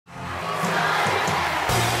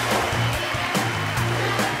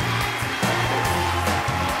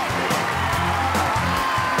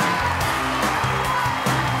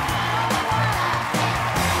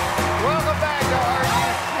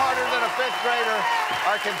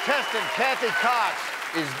Our contestant, Kathry Cox,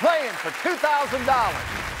 is playing for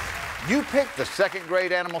 $2,000. You picked the second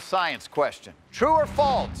grade animal science question. True or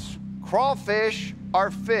false? Crawfish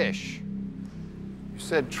are fish? You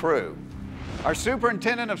said true. Our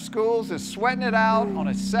superintendent of schools is sweating it out on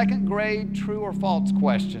a second grade true or false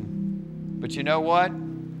question. But you know what?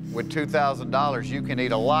 With $2,000, you can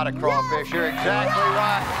eat a lot of crawfish. Yes. You're exactly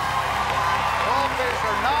right. Crawfish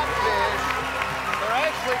are not fish. They're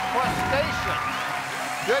actually crustaceans.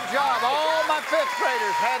 Good job. All my fifth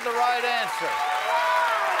graders had the right answer.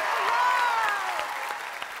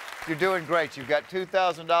 You're doing great. You've got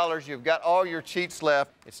 $2,000. You've got all your cheats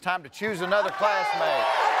left. It's time to choose another classmate.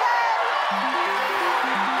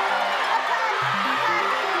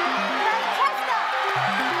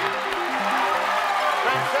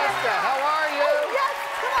 Francesca, how are you? Yes,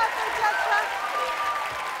 come on, Francesca.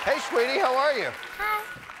 Hey, sweetie, how are you? Hi.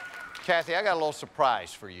 Kathy, I got a little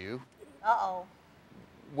surprise for you. Uh-oh.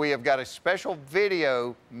 We have got a special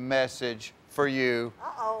video message for you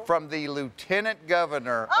from the Lieutenant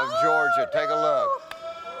Governor of Georgia. Take a look.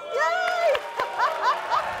 Yay!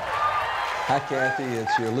 Hi, Kathy.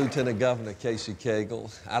 It's your Lieutenant Governor, Casey Cagle.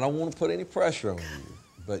 I don't want to put any pressure on you,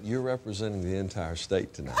 but you're representing the entire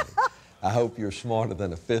state tonight. I hope you're smarter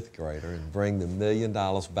than a fifth grader and bring the $1 million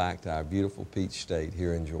back to our beautiful peach state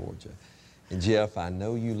here in Georgia. And Jeff, I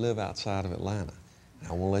know you live outside of Atlanta, and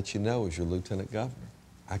I want to let you know as your Lieutenant Governor,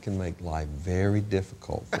 I can make life very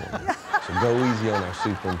difficult for you. So go easy on our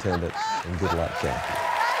superintendent, and good luck, Kathy.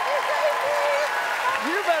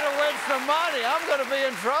 You better win some money. I'm going to be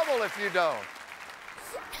in trouble if you don't.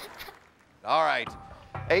 All right,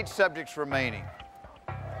 8 subjects remaining.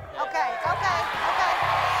 Okay. Let's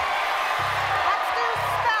do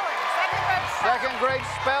spelling. Second grade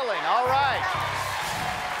spelling, all right.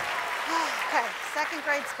 Okay, second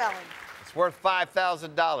grade spelling. It's worth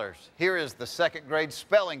 $5,000. Here is the second grade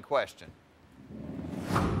spelling question.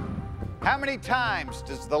 How many times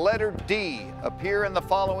does the letter D appear in the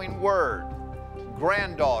following word?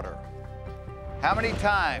 Granddaughter. How many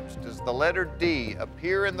times does the letter D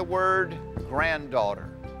appear in the word granddaughter?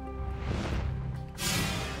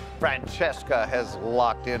 Francesca has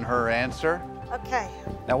locked in her answer. Okay.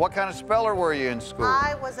 Now, what kind of speller were you in school?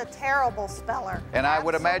 I was a terrible speller. And I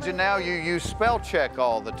would imagine now you use spell check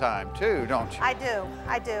all the time, too, don't you? I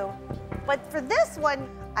do. But for this one,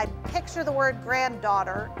 I picture the word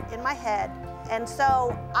granddaughter in my head. And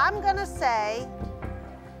so I'm going to say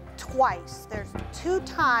twice. There's 2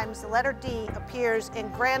 times the letter D appears in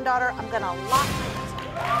granddaughter. I'm going to lock it.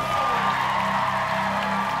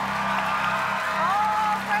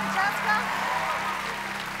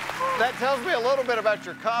 That tells me a little bit about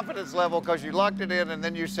your confidence level because you locked it in and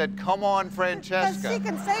then you said, come on, Francesca. Because she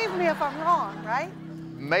can save me if I'm wrong, right?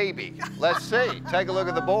 Maybe. Let's see. Take a look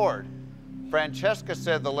at the board. Francesca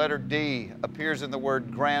said the letter D appears in the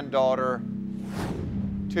word granddaughter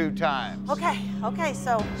 2 times. Okay,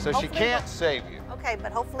 so she can't save you. Okay,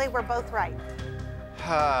 but hopefully we're both right.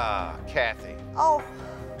 Ah, Kathy. Oh.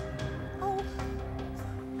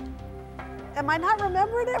 Am I not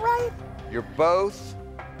remembering it right? You're both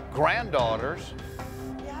granddaughters.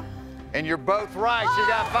 Yeah. And you're both right. You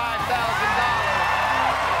got $5,000.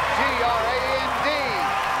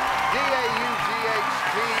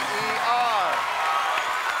 G-R-A-N-D-D-A-U-G-H-T-E-R.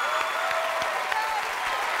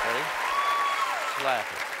 Ready? Slap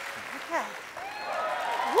it. Okay.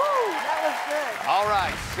 Woo, that was good. All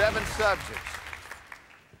right, 7 subjects.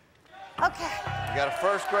 Okay. You got a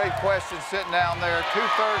first grade question sitting down there, 2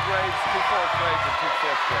 third grades, 2 fourth grades, and 2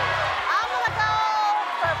 fifth grades. I'm gonna go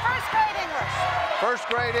for first grade English. First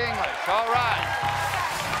grade English, all right.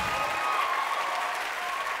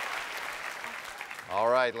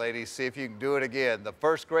 All right, ladies, see if you can do it again. The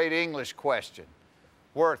first grade English question,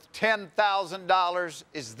 worth $10,000,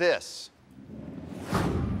 is this.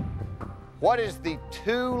 What is the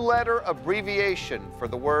 2-letter abbreviation for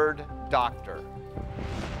the word doctor?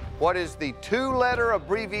 What is the 2-letter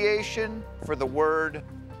abbreviation for the word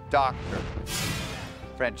doctor?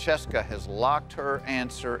 Francesca has locked her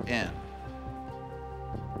answer in.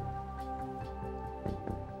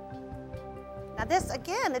 Now this,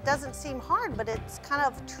 again, it doesn't seem hard, but it's kind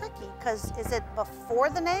of tricky, because is it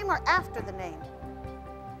before the name or after the name?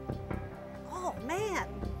 Oh, man.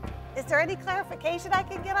 Is there any clarification I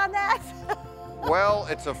can get on that? Well,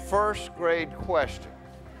 it's a first grade question.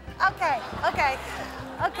 Okay.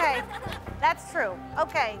 That's true.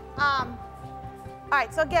 Okay. All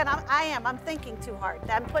right, so again, I'm thinking too hard.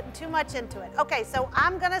 I'm putting too much into it. Okay, so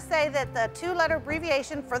I'm gonna say that the 2-letter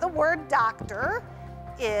abbreviation for the word doctor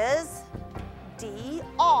is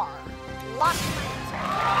DR. Lock my answer.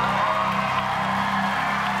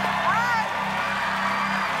 All right.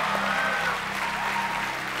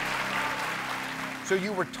 So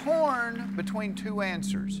you were torn between two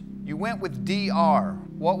answers. You went with DR.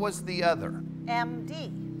 What was the other?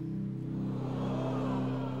 MD.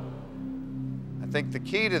 I think the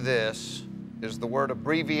key to this is the word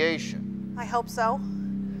abbreviation. I hope so.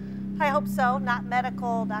 I hope so. Not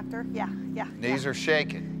medical, doctor. Yeah. Knees are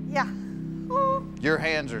shaking. Yeah. Oh. Your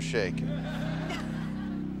hands are shaking.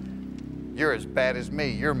 You're as bad as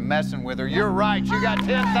me. You're messing with her. You're right. You got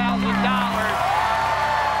 $10,000.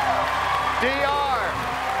 DR.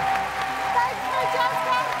 Thanks,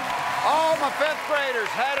 Francesca. All my fifth graders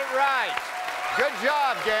had it right. Good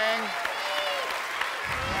job, gang.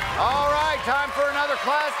 All right, time for another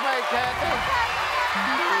classmate, Kathy.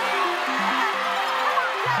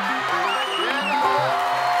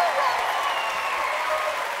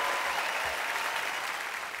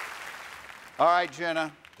 All right,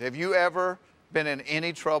 Jenna, have you ever been in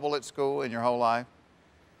any trouble at school in your whole life?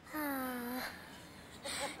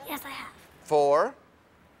 Yes, I have. For?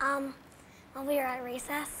 When we were at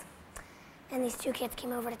recess, and these two kids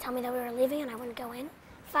came over to tell me that we were leaving, and I wouldn't go in.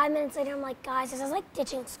 5 minutes later, I'm like, guys, this is like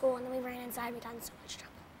ditching school, and then we ran inside. We got in so much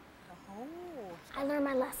trouble. Oh. I learned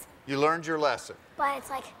my lesson. You learned your lesson. But it's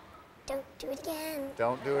like, don't do it again.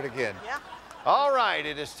 Don't do it again. Yeah. All right,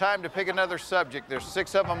 it is time to pick another subject. There's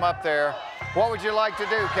 6 of them up there. What would you like to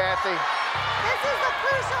do, Kathy? This is the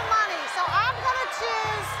crucial money, so I'm gonna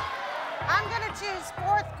choose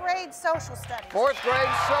 4th grade social studies. 4th grade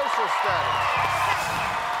social studies.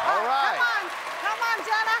 All right. Come on,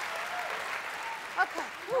 Jenna. Okay.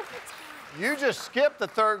 Whew. You just skipped the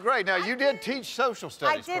 3rd grade. Now, you did teach social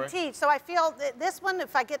studies, I did correct? teach, so I feel that this one,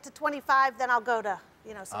 if I get to 25, then I'll go to,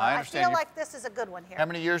 you know, so I I understand. feel like this is a good one here. How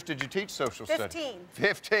many years did you teach social studies? 15.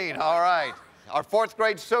 15, all right. Our 4th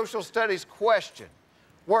grade social studies question,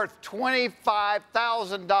 worth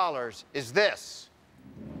 $25,000, is this.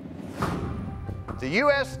 The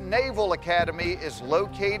U.S. Naval Academy is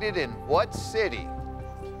located in what city?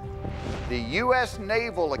 The U.S.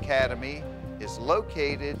 Naval Academy is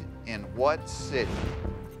located in what city?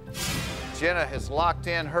 Jenna has locked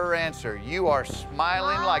in her answer. You are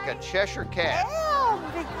smiling like a Cheshire cat.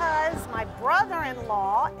 Because my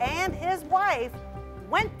brother-in-law and his wife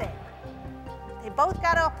went there. They both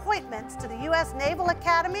got appointments to the U.S. Naval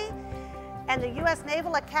Academy, and the U.S.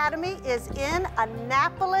 Naval Academy is in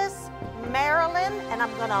Annapolis, Maryland, and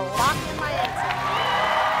I'm gonna lock in my answer.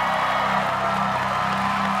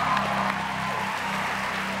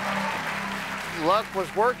 Luck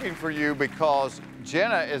was working for you because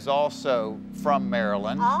Jenna is also from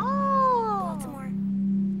Maryland. Oh. Baltimore.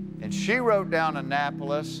 And she wrote down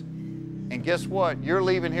Annapolis. And guess what? You're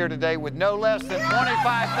leaving here today with no less than $25,000.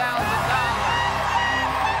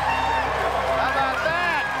 How about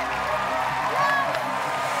that?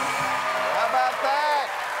 How about that?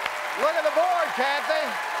 Look at the board, Kathy.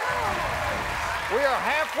 We are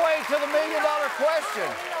halfway to the $1 million question.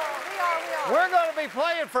 We are. We're going to be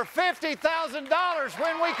playing for $50,000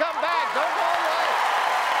 when we come back. Don't go away.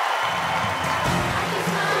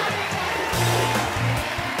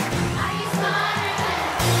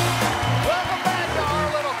 Welcome back to our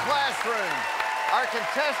little classroom. Our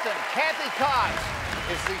contestant, Kathry Cox,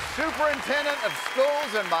 is the superintendent of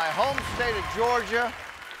schools in my home state of Georgia.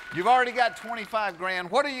 You've already got 25 grand.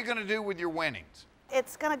 What are you going to do with your winnings?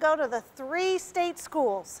 It's going to go to the 3 state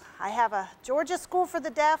schools. I have a Georgia School for the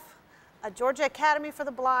Deaf, a Georgia Academy for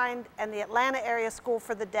the Blind, and the Atlanta Area School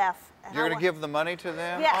for the Deaf. And You're going to give the money to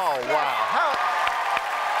them? Yes, Oh, yes. wow.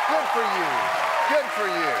 Good for you. Good for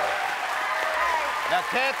you. Now,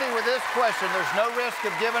 Kathy, with this question, there's no risk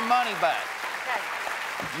of giving money back. Okay.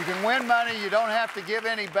 You can win money. You don't have to give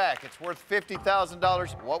any back. It's worth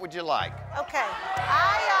 $50,000. What would you like? Okay.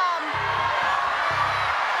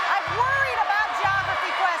 I'm worried about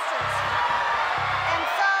geography questions. And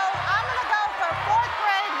so I'm going to go for 4th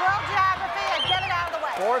grade world geography and get it out of the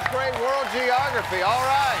way. 4th grade world geography. All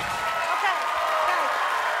right. Okay.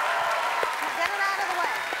 Get it out of the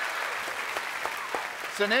way.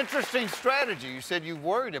 It's an interesting strategy. You said you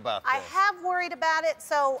worried about this. I have worried about it,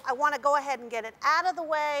 so I want to go ahead and get it out of the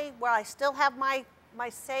way where I still have my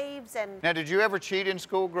saves and... Now, did you ever cheat in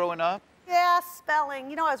school growing up? Yeah, spelling.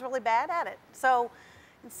 You know, I was really bad at it. So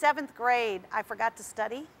in 7th grade, I forgot to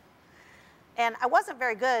study. And I wasn't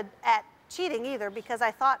very good at cheating either because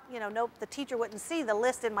I thought, you know, nope, the teacher wouldn't see the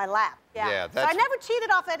list in my lap. Yeah, So that's I never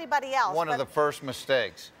cheated off anybody else. one of the first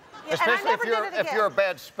mistakes. Yeah, and I Especially never did it if you're a again.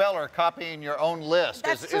 bad speller, copying your own list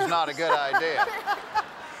That's is true. not a good idea.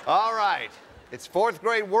 All right. It's 4th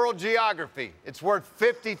grade world geography. It's worth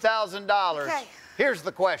 $50,000. Okay. Here's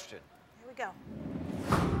the question. Here we go.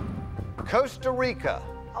 Costa Rica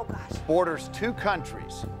Oh, gosh. borders 2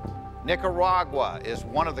 countries. Nicaragua is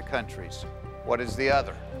one of the countries. What is the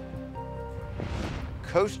other?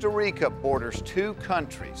 Costa Rica borders 2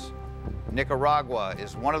 countries. Nicaragua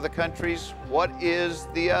is one of the countries. What is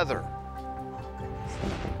the other?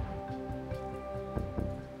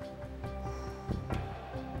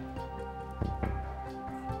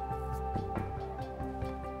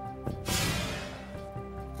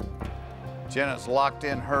 Jenna's locked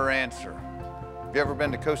in her answer. Have you ever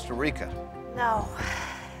been to Costa Rica? No,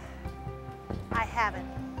 I haven't.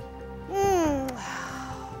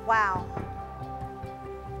 Wow.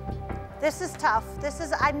 This is tough.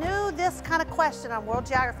 I knew this kind of question on world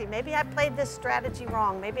geography. Maybe I played this strategy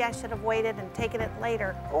wrong. Maybe I should have waited and taken it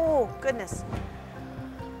later. Oh, goodness.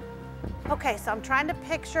 Okay, so I'm trying to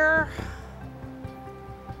picture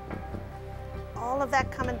all of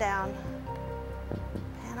that coming down.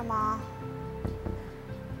 Panama.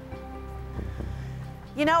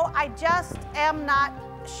 You know, I just am not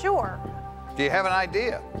sure. Do you have an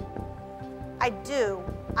idea? I do.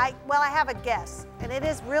 Well, I have a guess, and it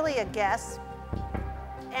is really a guess.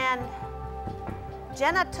 And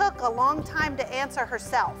Jenna took a long time to answer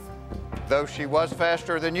herself. Though she was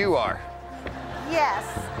faster than you are. Yes,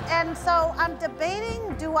 and so I'm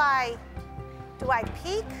debating, do I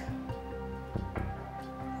peek?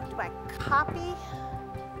 Do I copy?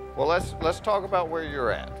 Well, let's talk about where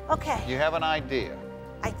you're at. Okay. You have an idea.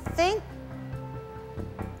 I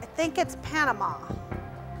think it's Panama.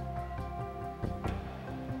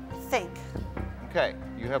 I think. Okay,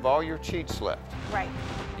 you have all your cheats left. Right.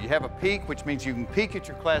 You have a peek, which means you can peek at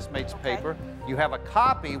your classmates' Okay. paper. You have a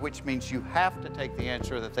copy, which means you have to take the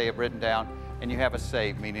answer that they have written down. And you have a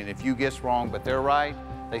save, meaning if you guess wrong but they're right,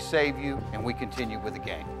 they save you and we continue with the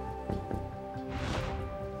game.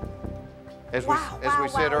 As we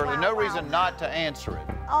said earlier, no reason not to answer it.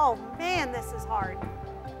 Oh man, this is hard.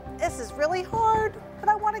 This is really hard, but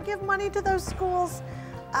I want to give money to those schools.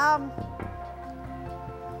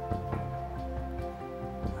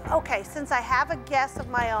 Okay, since I have a guess of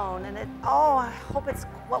my own, and I hope it's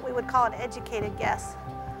what we would call an educated guess.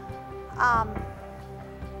 I'm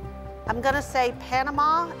gonna say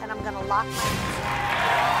Panama, and I'm gonna lock my answer.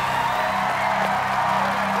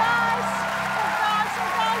 Gosh! Oh gosh! Oh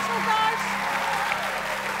gosh! Oh gosh!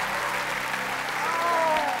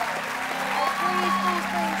 Oh, please, please,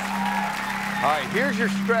 please. All right, here's your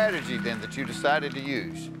strategy then that you decided to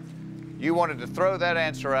use. You wanted to throw that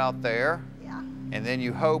answer out there. And then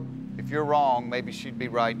you hope, if you're wrong, maybe she'd be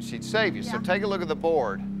right and she'd save you. Yeah. So take a look at the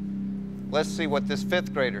board. Let's see what this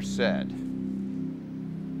 5th grader said.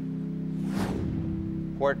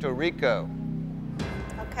 Puerto Rico.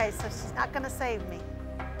 Okay, so she's not gonna save me.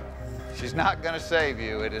 She's not gonna save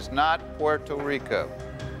you. It is not Puerto Rico.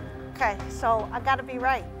 Okay, so I gotta be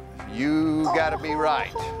right. You gotta be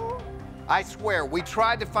right. I swear, we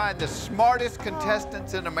tried to find the smartest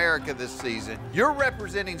contestants in America this season. You're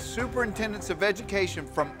representing superintendents of education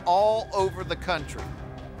from all over the country.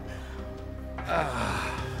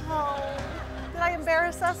 Oh, did I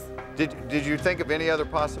embarrass us? Did you think of any other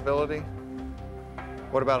possibility?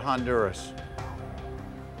 What about Honduras?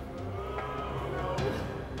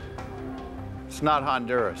 It's not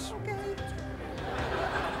Honduras. Okay.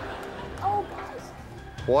 Oh,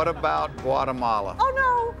 gosh. What about Guatemala? Oh, no.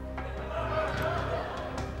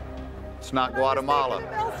 It's not Guatemala.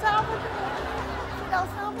 El Salvador. Is it El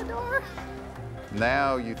Salvador?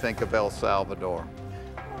 Now you think of El Salvador.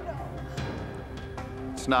 Oh, no.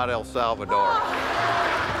 It's not El Salvador.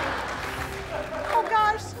 Oh,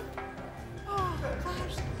 gosh. Oh,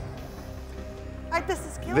 gosh. This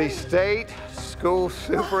is killing The me. state school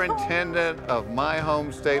superintendent of my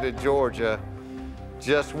home state of Georgia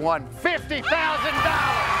just won $50,000.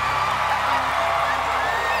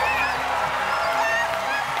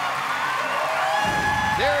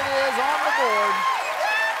 There it is on the board.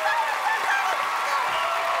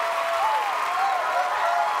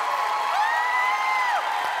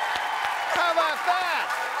 How about that?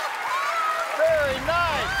 Very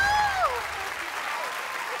nice.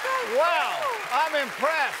 Wow, I'm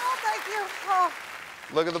impressed. Oh, thank you. Oh.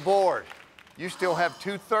 Look at the board. You still have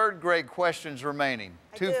 2 3rd grade questions remaining,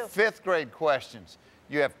 I 2 do. 5th grade questions.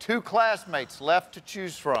 You have 2 classmates left to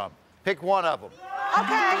choose from. Pick one of them. Okay, all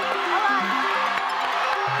right.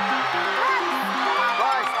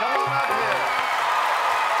 Bryce, come on up here.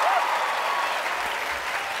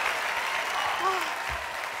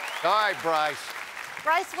 All right, Bryce.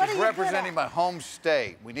 Bryce, what are She's you representing good my home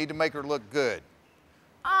state. We need to make her look good.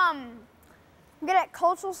 I'm good at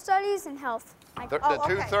cultural studies and health. The 2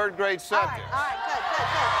 okay. 3rd grade subjects. All right, good.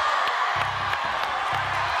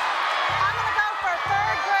 I'm gonna go for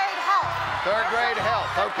 3rd grade health. 3rd grade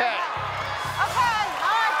health, okay. Okay,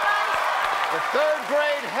 all right, Bryce. The 3rd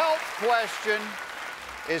grade health question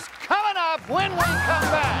is coming up when we come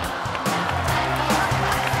back.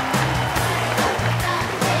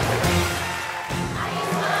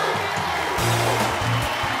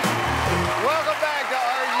 Welcome back to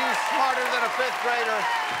Are You Smarter Than a Fifth Grader?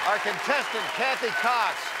 Our contestant, Kathry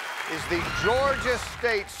Cox, is the Georgia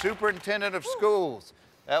State Superintendent of Schools.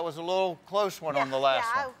 That was a little close one on the last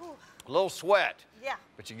one. A little sweat. Yeah.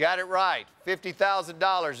 But you got it right.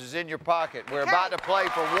 $50,000 is in your pocket. We're about to play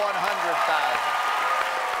for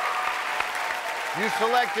 $100,000. You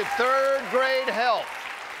selected third grade health.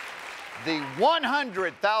 The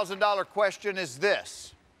 $100,000 question is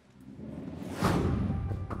this.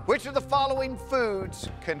 Which of the following foods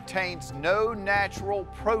contains no natural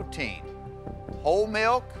protein? Whole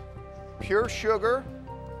milk, pure sugar,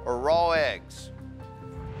 or raw eggs?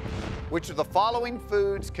 Which of the following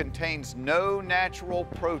foods contains no natural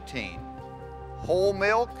protein? Whole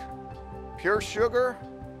milk, pure sugar,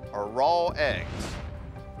 or raw eggs?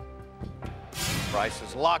 Bryce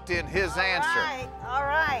has locked in his answer. All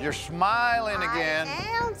right. You're smiling again.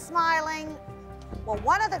 I am smiling. Well,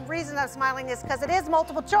 one of the reasons I'm smiling is because it is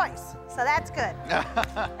multiple choice, so that's good.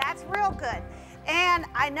 That's real good. And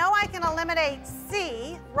I know I can eliminate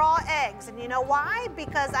C, raw eggs. And you know why?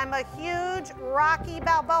 Because I'm a huge Rocky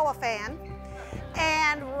Balboa fan.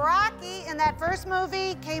 And Rocky, in that first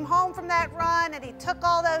movie, came home from that run and he took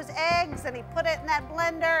all those eggs and he put it in that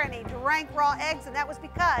blender and he drank raw eggs, and that was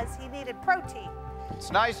because he needed protein. It's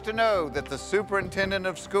nice to know that the superintendent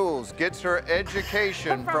of schools gets her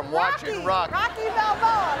education from watching Rocky. Rocky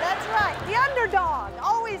Balboa, that's right. The underdog,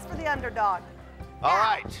 always for the underdog. All Now,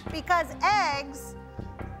 right. Because eggs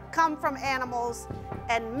come from animals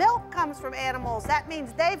and milk comes from animals, that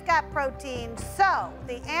means they've got protein. So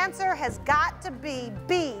the answer has got to be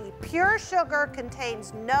B. Pure sugar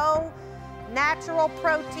contains no natural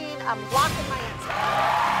protein. I'm blocking my answer.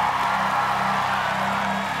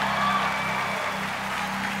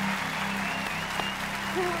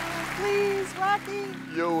 Please, Rocky.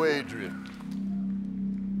 Yo, Adrian.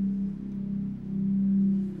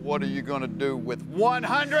 What are you gonna do with $100,000? You're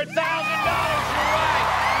right.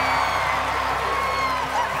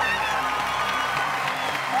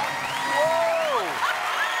 Whoa!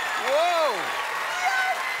 Whoa!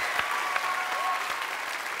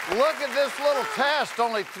 Look at this little test.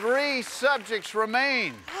 Only 3 subjects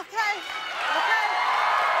remain. Okay. Okay,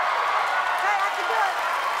 I can do it.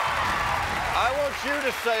 I want you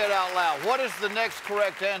to say it out loud. What is the next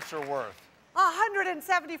correct answer worth?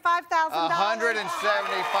 $175,000. $175,000.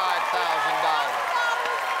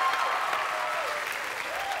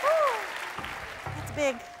 That's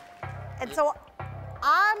big. And so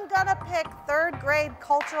I'm gonna pick third grade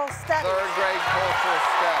cultural studies. Third grade cultural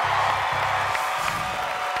studies.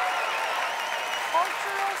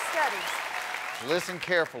 Cultural studies. Listen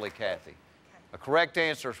carefully, Kathy. A correct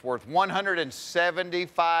answer is worth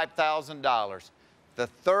 $175,000. The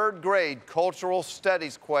third grade cultural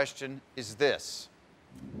studies question is this.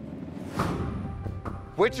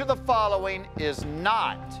 Which of the following is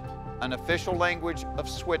not an official language of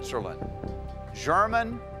Switzerland?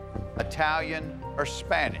 German, Italian, or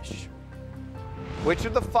Spanish? Which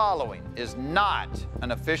of the following is not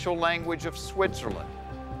an official language of Switzerland?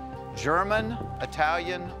 German,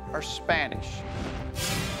 Italian, or Spanish?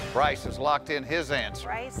 Bryce has locked in his answer.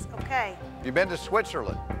 Bryce, okay. You been to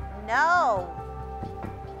Switzerland? No.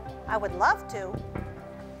 I would love to.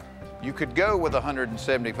 You could go with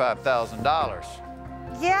 $175,000.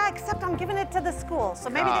 Yeah, except I'm giving it to the school, so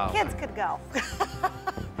maybe the kids could go. All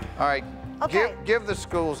right. Okay. Give the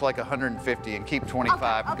schools like 150 and keep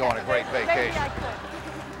 25 and go on a great vacation. Maybe I could.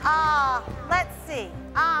 Let's see.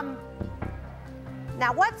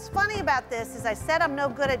 Now, what's funny about this is I said I'm no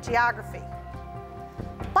good at geography,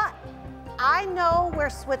 but I know where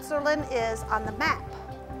Switzerland is on the map.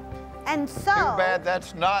 And so... Too bad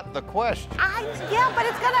that's not the question. Yeah, but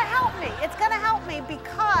it's going to help me. It's going to help me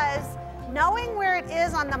because knowing where it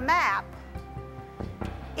is on the map,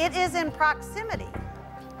 it is in proximity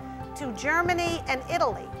to Germany and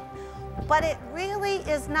Italy, but it really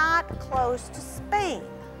is not close to Spain.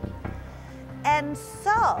 And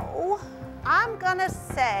so I'm going to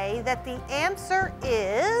say that the answer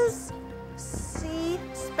is C,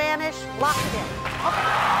 Spanish. Lock it in.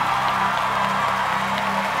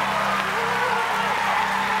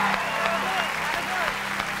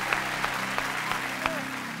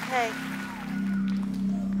 Okay.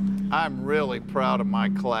 I'm really proud of my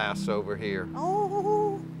class over here.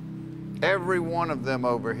 Oh. Every one of them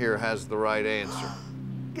over here has the right answer.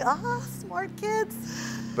 Smart kids.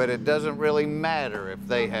 But it doesn't really matter if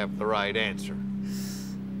they have the right answer.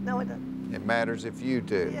 No, it doesn't. It matters if you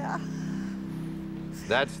do. Yeah.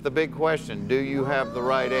 That's the big question. Do you have the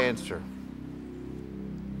right answer?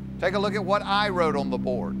 Take a look at what I wrote on the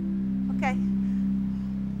board. Okay.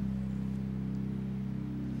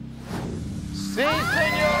 Si,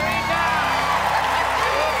 señorita!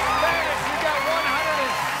 Spanish, you got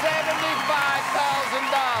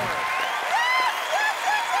 $175,000.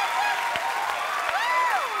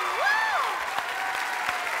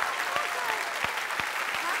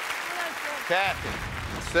 Kathy,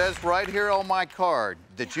 it says right here on my card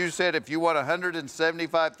that you said if you won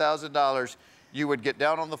 $175,000, you would get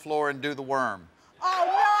down on the floor and do the worm. Oh,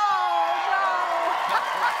 no,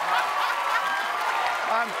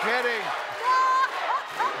 I'm kidding.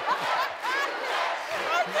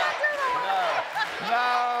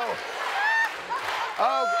 No.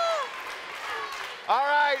 Oh. All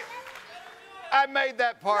right. I made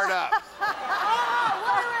that part up.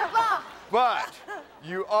 But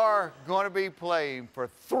you are going to be playing for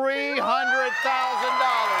 $300,000 when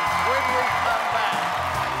we come back.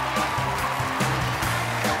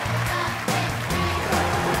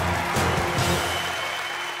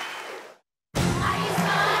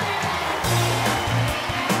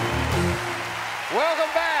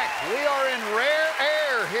 Welcome back. We are in rare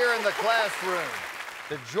air here in the classroom.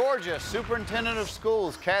 The Georgia Superintendent of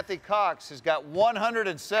Schools, Kathry Cox, has got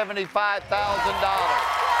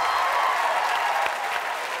 $175,000.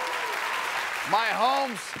 My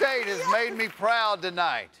home state has made me proud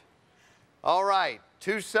tonight. All right,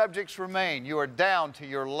 2 subjects remain. You are down to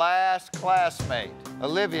your last classmate.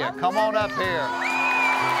 Olivia, come on up here.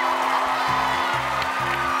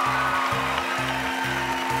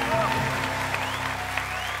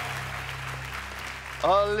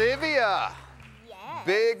 Olivia. Yes.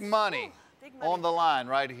 Big money. Big money on the line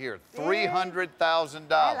right here.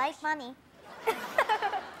 $300,000. I like money.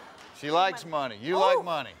 She likes money. You like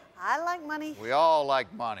money. I like money. We all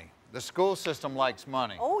like money. The school system likes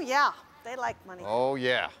money. Oh, yeah. They like money. Oh,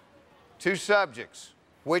 yeah. 2 subjects.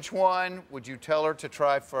 Which one would you tell her to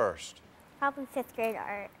try first? Probably 5th grade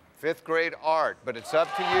art. 5th grade art, but it's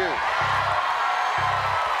up to you.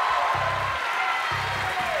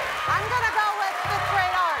 I'm going to go with 5th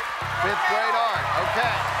grade art. 5th grade art,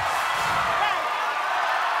 okay.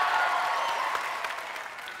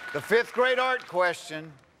 The 5th grade art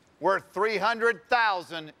question worth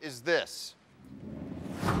 $300,000 is this.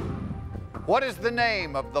 What is the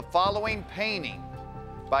name of the following painting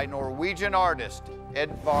by Norwegian artist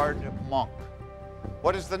Edvard Munch?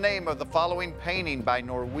 What is the name of the following painting by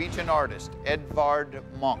Norwegian artist Edvard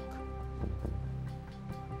Munch?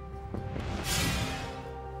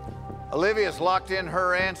 Olivia's locked in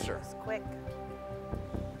her answer. It's quick.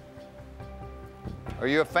 Are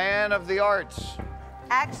you a fan of the arts?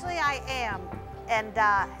 Actually, I am. And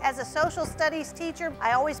as a social studies teacher,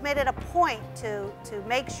 I always made it a point to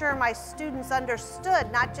make sure my students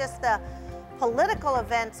understood not just the political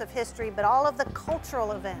events of history, but all of the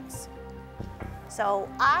cultural events. So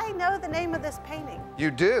I know the name of this painting.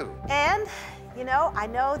 You do? And, you know, I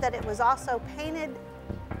know that it was also painted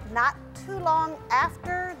not too long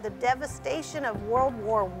after the devastation of World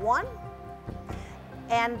War I.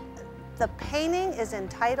 And the painting is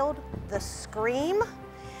entitled The Scream.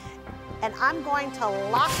 And I'm going to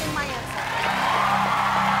lock in my answer.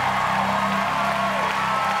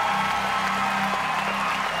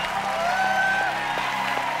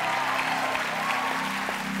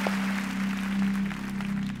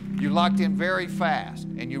 You locked in very fast,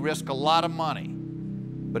 and you risk a lot of money.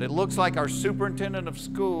 But it looks like our superintendent of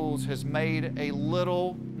schools has made a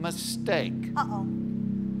little mistake. Uh-oh.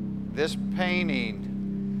 This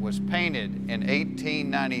painting was painted in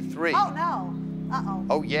 1893. Oh, no. Uh-oh.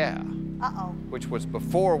 Oh, yeah. Uh-oh. Which was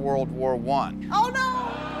before World War I. Oh,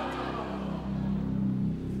 no!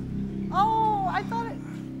 Oh, I thought it...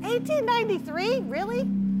 1893? Really?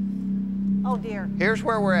 Oh, dear. Here's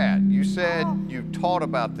where we're at. You said you taught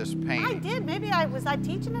about this painting. I did. Maybe was I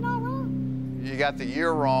teaching it all wrong? You got the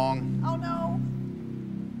year wrong. Oh, no.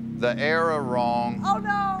 The era wrong. Oh,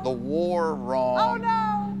 no. The war wrong. Oh, no.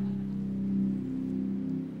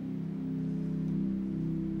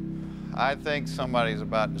 I think somebody's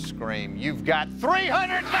about to scream. You've got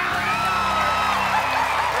 $300,000!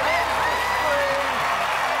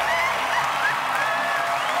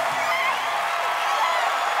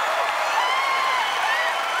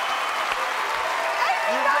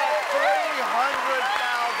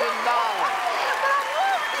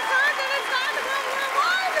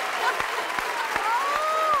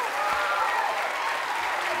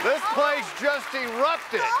 This place just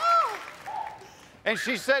erupted. And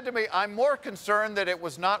she said to me, I'm more concerned that it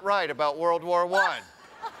was not right about World War I.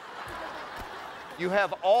 You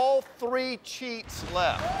have all 3 cheats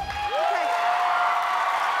left. Okay.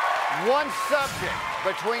 one subject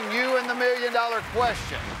between you and the $1 million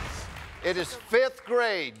question. It is 5th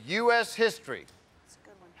grade U.S. history. That's a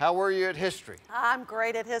good one. How were you at history? I'm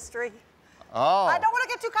great at history. Oh. I don't want to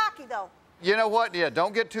get too cocky, though. You know what? Yeah,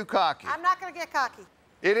 don't get too cocky. I'm not going to get cocky.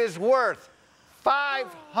 It is worth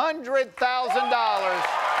 $500,000.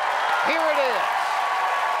 Here it is.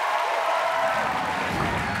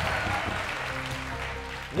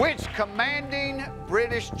 Which commanding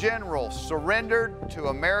British general surrendered to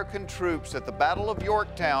American troops at the Battle of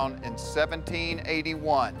Yorktown in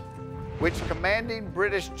 1781? Which commanding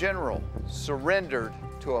British general surrendered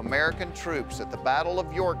to American troops at the Battle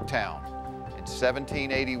of Yorktown in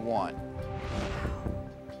 1781?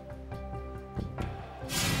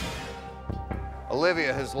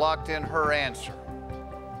 Olivia has locked in her answer.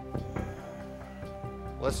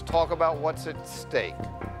 Let's talk about what's at stake.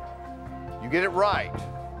 You get it right,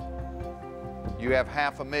 you have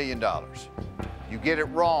 $500,000. You get it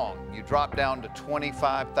wrong, you drop down to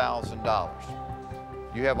 $25,000.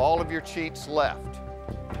 You have all of your cheats left.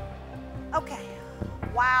 Okay.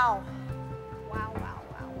 Wow. Wow, wow,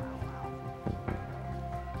 wow, wow,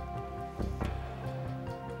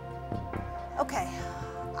 wow. Okay.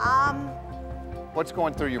 What's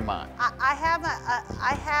going through your mind? I have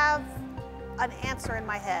an answer in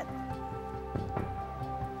my head.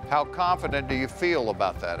 How confident do you feel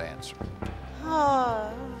about that answer?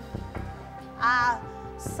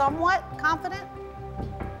 Somewhat confident,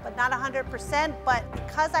 but not 100%. But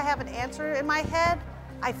because I have an answer in my head,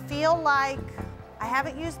 I feel like I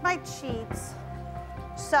haven't used my cheats.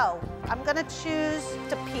 So I'm gonna choose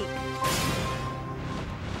to peek.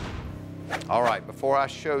 All right, before I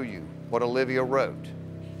show you what Olivia wrote,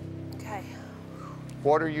 Okay.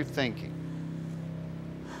 what are you thinking?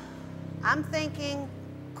 I'm thinking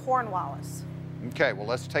Cornwallis. Okay, well,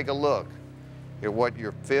 let's take a look at what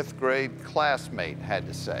your 5th grade classmate had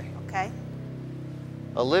to say. Okay.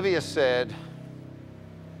 Olivia said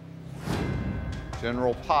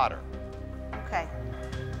General Potter. Okay.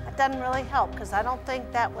 That doesn't really help because I don't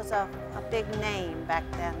think that was a big name back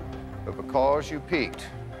then. But because you peeked,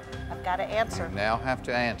 I've got to answer. you now have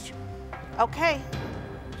to answer. Okay.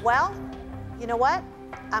 Well, you know what?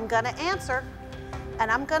 I'm going to answer. And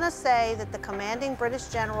I'm going to say that the commanding British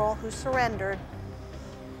general who surrendered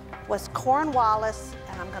was Cornwallis,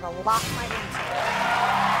 and I'm going to lock my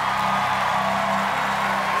answer.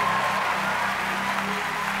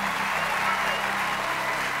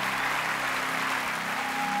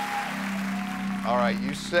 All right,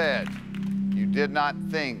 you said you did not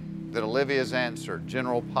think that Olivia's answer,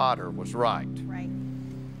 General Potter, was right. Right.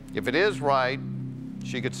 If it is right,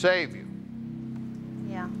 she could save you.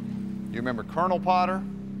 Yeah. You remember Colonel Potter?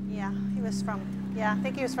 Yeah. He was from, I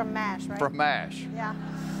think he was from MASH, right? From MASH. Yeah.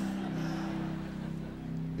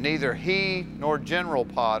 Neither he nor General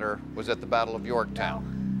Potter was at the Battle of Yorktown.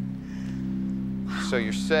 No. So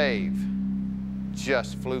your save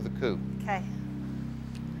just flew the coop. Okay.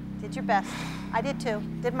 Did your best. I did too.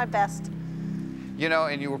 Did my best. You know,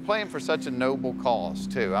 and you were playing for such a noble cause,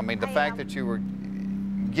 too. I mean, the fact that you were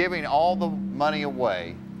giving all the money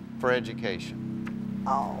away for education.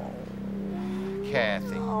 Oh.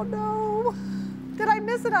 Kathy. Oh, no. Did I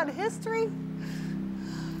miss it on history?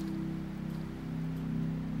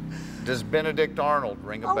 Does Benedict Arnold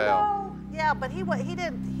ring a Oh, bell? no. Yeah, but he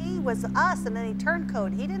didn't. He was us, and then he turned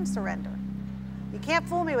code. He didn't surrender. You can't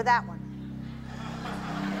fool me with that one.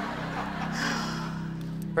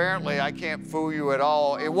 Apparently, I can't fool you at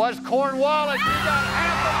all. It was Cornwallis. You got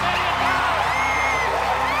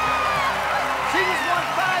 $500,000. She just won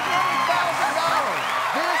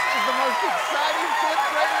 $500,000. This is the most exciting 5th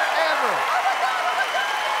grader ever.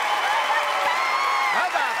 How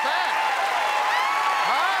about that?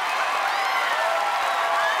 Huh?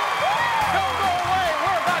 Don't go away.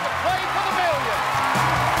 We're about to play for the $1 million.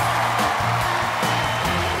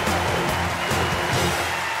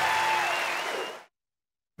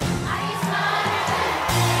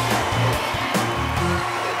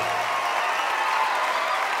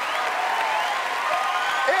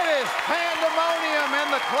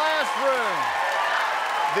 Classroom.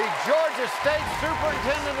 The Georgia State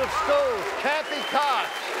Superintendent of Schools, Kathry Cox,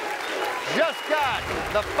 just got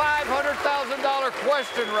the $500,000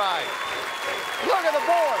 question right. Look at the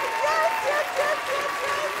board. Yes.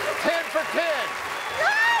 10 for 10.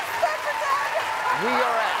 Yes, 10 for 10. We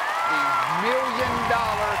are at the $1 million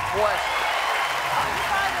question.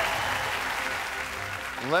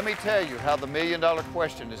 Let me tell you how the $1 million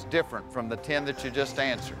question is different from the 10 that you just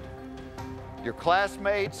answered. Your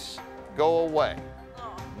classmates go away.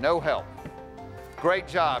 No help. Great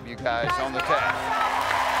job, you guys, on the test.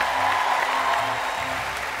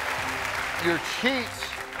 Your cheats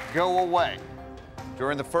go away.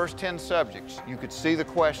 During the first 10 subjects, you could see the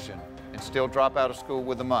question and still drop out of school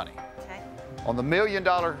with the money. Okay. On the $1 million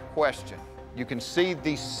question, you can see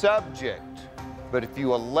the subject, but if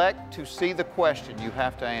you elect to see the question, you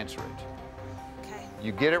have to answer it. Okay.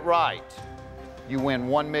 You get it right, you win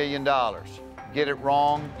 $1 million. Get it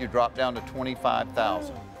wrong, you drop down to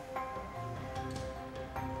 $25,000.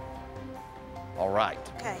 All right.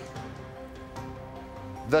 Okay.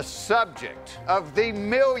 The subject of the $1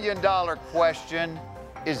 million question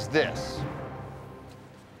is this: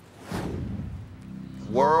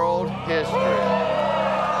 world history.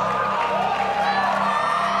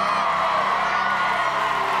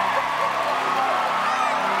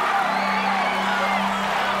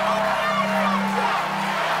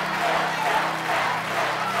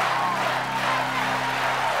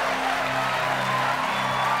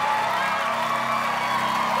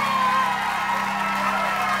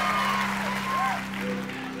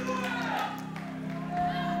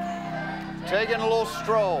 Taking a little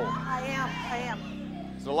stroll. I am.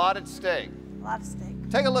 There's a lot at stake. A lot at stake.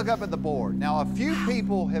 Take a look up at the board. Now, a few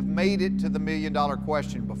people have made it to the $1 million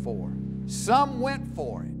question before. Some went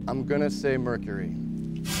for it. I'm gonna say Mercury.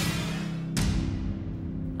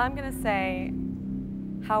 I'm gonna say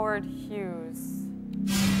Howard Hughes.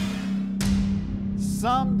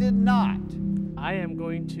 Some did not. I am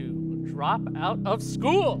going to drop out of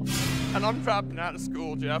school. And I'm dropping out of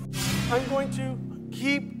school, Jeff. I'm going to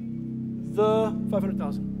keep the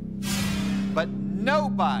 500,000. But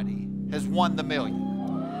nobody has won the $1 million. All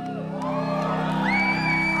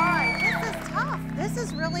right, this is tough. This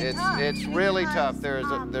is really tough. It's really tough.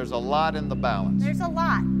 There's a lot in the balance. There's a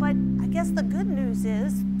lot, but I guess the good news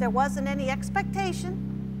is there wasn't any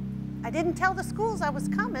expectation. I didn't tell the schools I was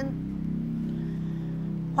coming.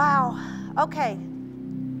 Wow. Okay.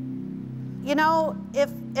 You know,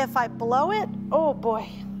 if I blow it, oh boy.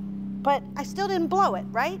 But I still didn't blow it,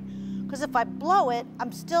 right? Because if I blow it,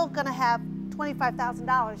 I'm still gonna have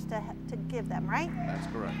 $25,000 to give them, right? That's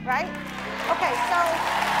correct. Right? Okay, so,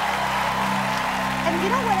 and you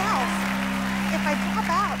know what else? If I drop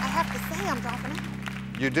out, I have to say I'm dropping out.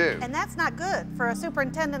 You do. And that's not good for a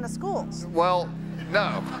superintendent of schools. Well,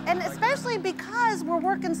 no. And especially because we're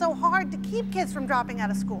working so hard to keep kids from dropping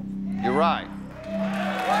out of school. You're right.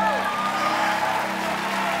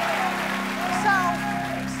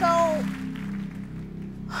 So,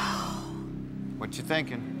 What you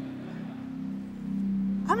thinking?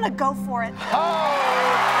 I'm gonna go for it.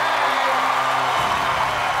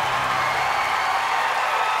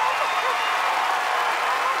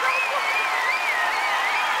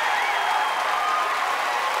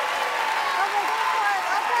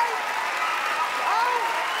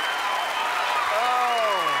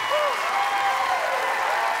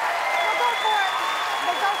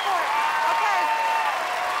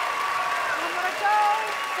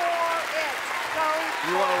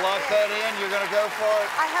 You want to lock that in? You're going to go for it?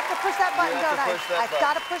 I have to push that button, You have don't to I? push that I've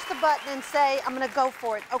got to push the button and say, I'm going to go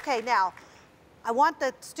for it. Okay, now, I want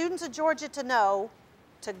the students of Georgia to know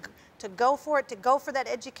to go for it, to go for that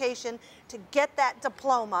education, to get that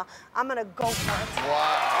diploma. I'm going to go for it.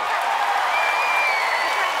 Wow.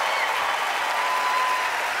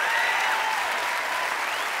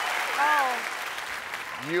 Oh.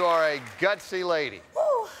 You are a gutsy lady.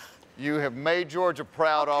 Woo. You have made Georgia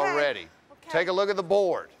proud already. Okay. Take a look at the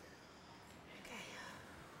board. Okay.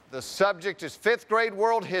 The subject is 5th grade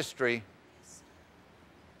world history.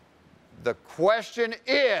 The question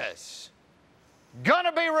is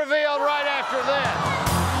gonna be revealed right after this.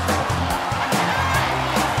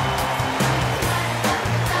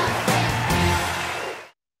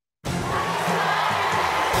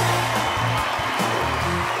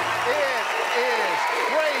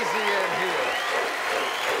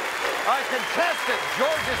 Contestant,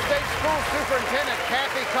 Georgia State School Superintendent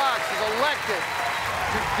Kathry Cox is elected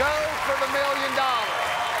to go for the $1 million.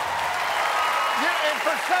 And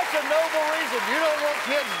for such a noble reason, you don't want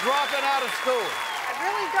kids dropping out of school. I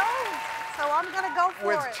really don't. So I'm going to go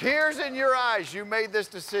for it. With tears in your eyes, you made this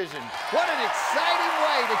decision. What an exciting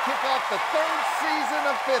way to kick off the 3rd season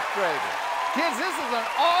of 5th graders. Kids, this is an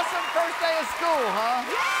awesome first day of school, huh?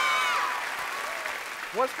 Yeah!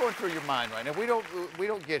 What's going through your mind right now? We don't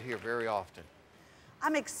get here very often.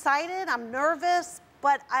 I'm excited, I'm nervous,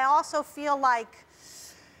 but I also feel like,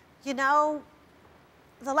 you know,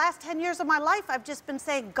 the last 10 years of my life, I've just been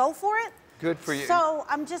saying, go for it. Good for you. So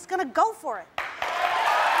I'm just gonna go for it.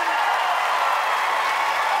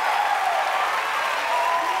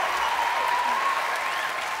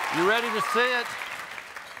 You ready to see it?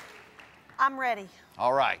 I'm ready.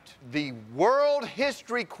 All right. The world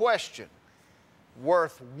history question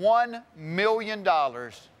worth $1 million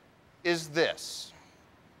is this.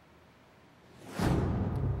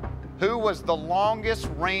 Who was the longest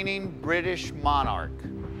reigning British monarch?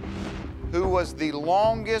 Who was the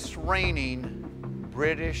longest reigning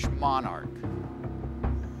British monarch?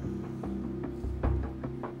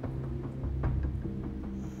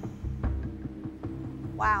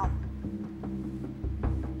 Wow.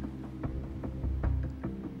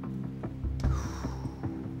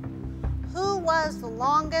 Who was the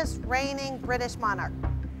longest reigning British monarch?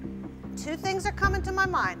 Two things are coming to my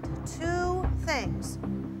mind. Two things.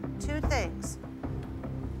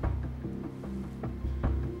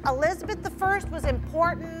 Elizabeth I was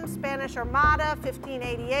important, Spanish Armada,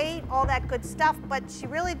 1588, all that good stuff, but she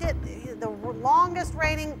really did, the longest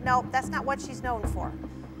reigning, no, that's not what she's known for.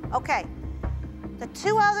 Okay, the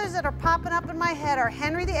two others that are popping up in my head are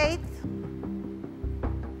Henry VIII,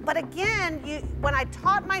 but again, when I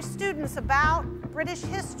taught my students about British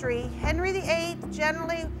history, Henry VIII,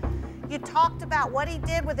 generally, you talked about what he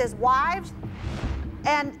did with his wives.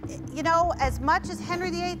 And, you know, as much as Henry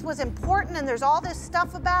VIII was important, and there's all this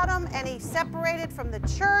stuff about him, and he separated from the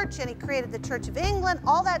church, and he created the Church of England,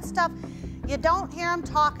 all that stuff, you don't hear him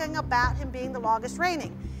talking about him being the longest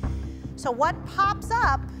reigning. So what pops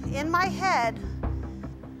up in my head,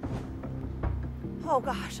 oh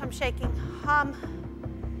gosh, I'm shaking,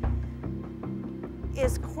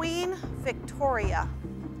 is Queen Victoria.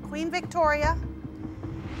 Queen Victoria.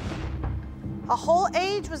 A whole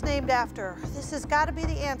age was named after her. This has got to be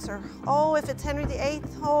the answer. Oh, if it's Henry VIII,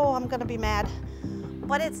 oh, I'm gonna be mad.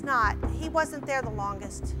 But it's not. He wasn't there the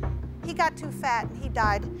longest. He got too fat and he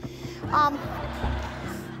died.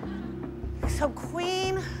 So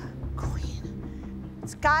Queen,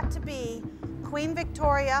 it's got to be Queen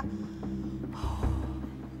Victoria.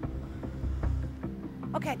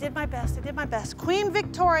 Okay, I did my best. Queen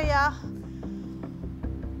Victoria.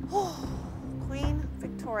 Oh, Queen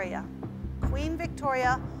Victoria. Queen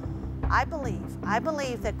Victoria, I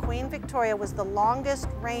believe that Queen Victoria was the longest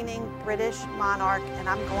reigning British monarch, and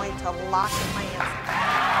I'm going to lock in my answer.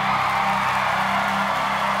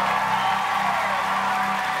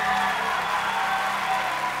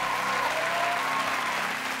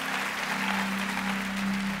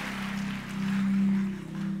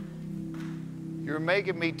 You're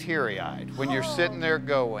making me teary-eyed when you're sitting there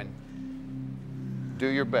going, do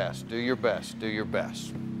your best, do your best, do your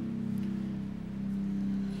best.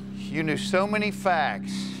 You knew so many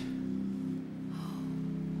facts.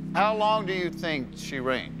 How long do you think she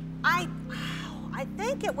reigned? I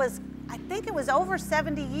think it was over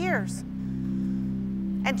 70 years.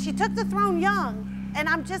 And she took the throne young, and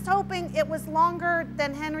I'm just hoping it was longer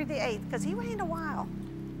than Henry VIII, because he reigned a while.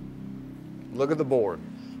 Look at the board.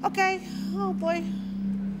 Okay, oh boy.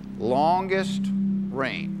 Longest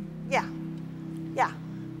reign. Yeah.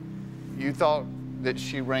 You thought that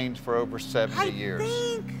she reigned for over 70 years.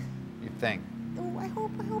 You think? Oh, I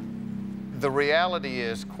hope. The reality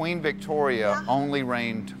is Queen Victoria only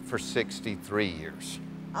reigned for 63 years.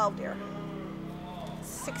 Oh dear.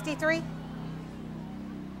 63?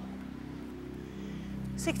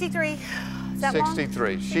 63. Is that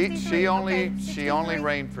 63. Long? She only okay. 63. She only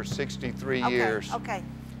reigned for 63 years. Okay.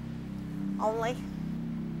 Only.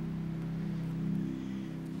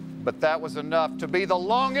 But that was enough to be the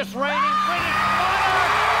longest reigning British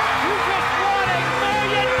monarch. You just won $1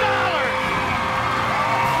 million.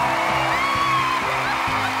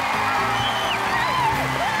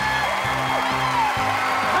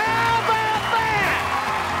 How about that?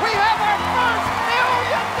 We have our first $1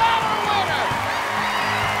 million winner.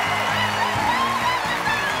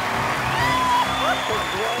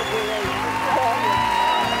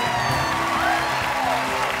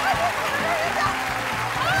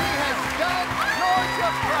 He has done Georgia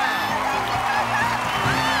proud.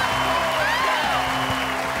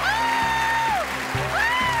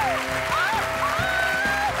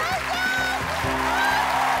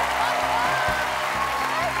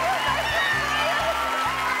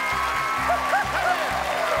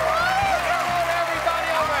 Everybody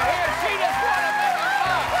over here, she just won $1 million.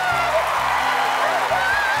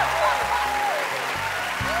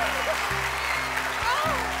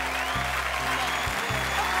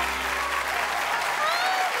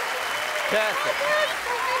 Kathy,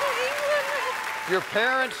 your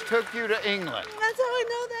parents took you to England. That's how I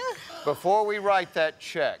know that. Before we write that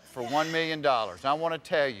check for $1 million, I want to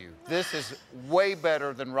tell you, this is way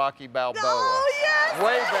better than Rocky Balboa. Oh, yes.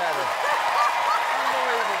 Way better.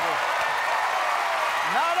 Unbelievable.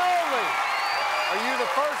 Not only are you the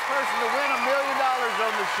first person to win $1 million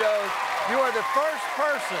on the show, you are the first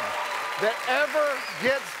person that ever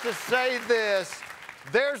gets to say this.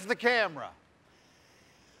 There's the camera.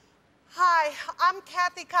 Hi, I'm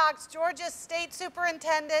Kathry Cox, Georgia's state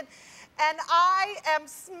superintendent, and I am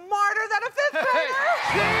smarter than a fifth grader.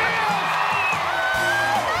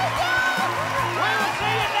 We'll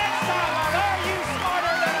see you next time on Are You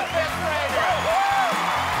Smarter Than a Fifth Grader?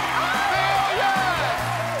 Millions!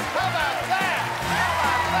 How about that? How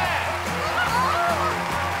about that?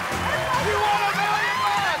 You won $1 million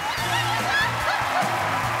bucks!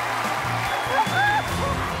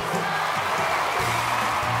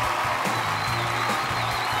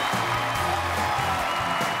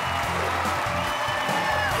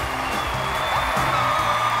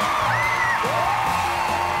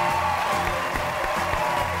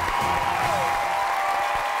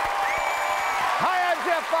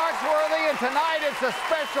 Jeff Foxworthy, and tonight it's a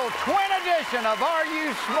special twin edition of Are You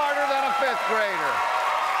Smarter Than a Fifth Grader?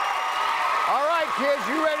 All right, kids,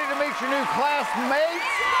 you ready to meet your new classmates?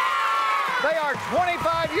 They are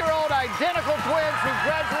 25-year-old identical twins who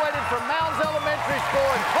graduated from Mounds Elementary School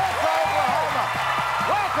in Tulsa, Oklahoma.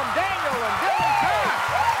 Welcome, Daniel and Dylan Cox.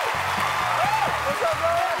 What's up, bro?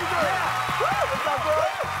 How you doing? What's up, bro?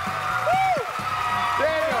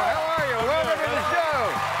 Daniel, how are you? Welcome to the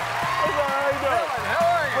show.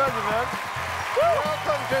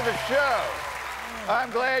 Welcome to the show. I'm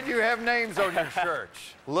glad you have names on your shirts.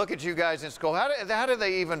 Look at you guys in school. How did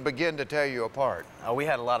they even begin to tell you apart? Oh, we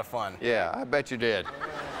had a lot of fun. Yeah, I bet you did.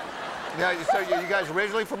 Now, so you guys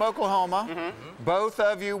originally from Oklahoma. Mm-hmm. Both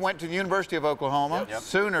of you went to the University of Oklahoma. Yep.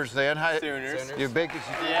 Sooners then. Sooners. You're big Sooners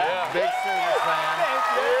fan.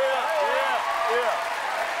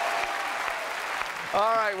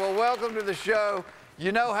 All right, well, welcome to the show.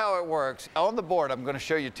 You know how it works. On the board, I'm going to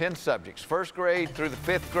show you 10 subjects, first grade through the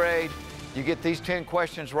 5th grade. You get these 10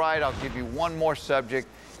 questions right, I'll give you one more subject.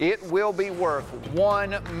 It will be worth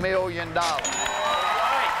 $1 million. Pretty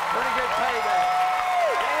good payday.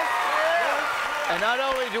 And not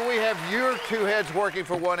only do we have your two heads working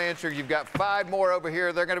for one answer, you've got 5 more over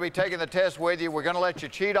here. They're going to be taking the test with you. We're going to let you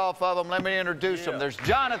cheat off of them. Let me introduce them. There's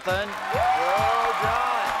Jonathan. Whoa,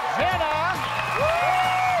 John. Jenna.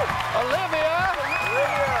 Olivia.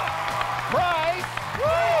 Bryce.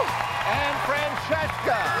 And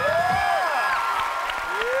Francesca.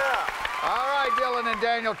 All right, Dylan and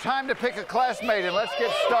Daniel, time to pick a classmate and let's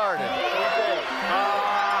get started.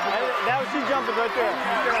 That was she jumping right there.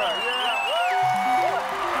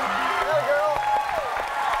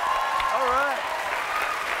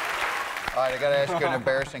 All right, I got to ask you an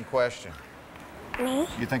embarrassing question. Me?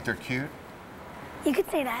 You think they're cute? You could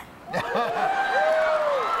say that.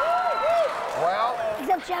 Well,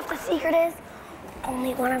 Except, Jeff, the secret is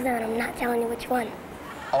only one of them, and I'm not telling you which one.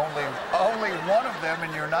 only one of them,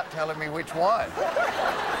 and you're not telling me which one.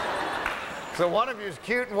 So one of you is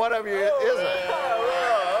cute and one of you isn't. All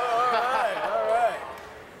right.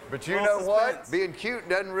 But you know what? Being cute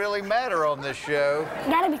doesn't really matter on this show.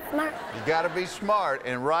 You gotta be smart. You gotta be smart.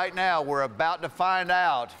 And right now, we're about to find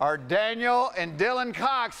out, are Daniel and Dylan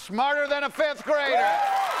Cox smarter than a 5th grader?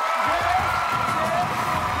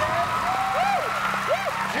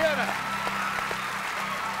 Jenna,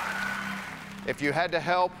 if you had to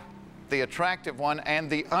help the attractive one and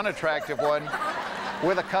the unattractive one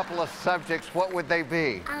with a couple of subjects, what would they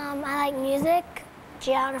be? I like music,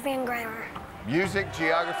 geography, and grammar. Music,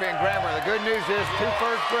 geography, and grammar. The good news is 2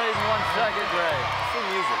 first grade and 1 second grade.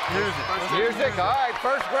 Music. All right,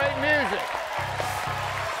 first grade music.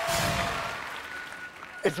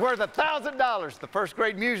 It's worth $1,000. The first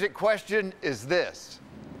grade music question is this.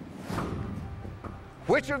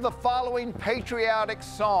 Which of the following patriotic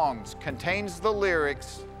songs contains the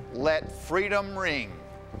lyrics, "Let Freedom Ring"?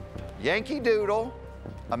 Yankee Doodle,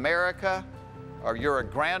 America, or You're a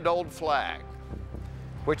Grand Old Flag?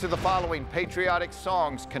 Which of the following patriotic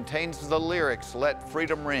songs contains the lyrics, "Let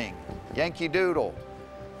Freedom Ring"? Yankee Doodle,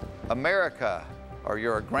 America, or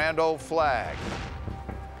You're a Grand Old Flag?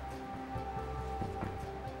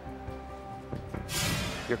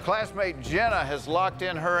 Your classmate Jenna has locked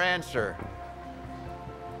in her answer.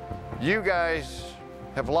 You guys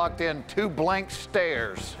have locked in 2 blank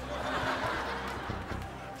stares.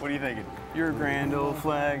 What are you thinking? You're a grand old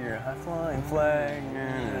flag, you're a high-flying flag.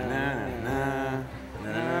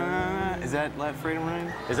 Is that Let Freedom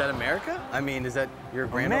Ring? Is that America? I mean, is that your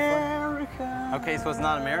grand old flag? America. Okay, so it's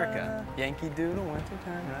not America. Yankee Doodle, winter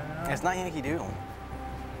time. It's not Yankee Doodle.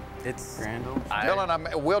 It's grand old flag.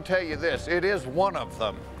 Dylan, we'll tell you this. It is one of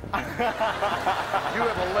them. You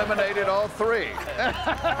have eliminated all 3.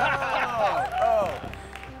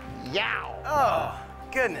 Yow. Oh,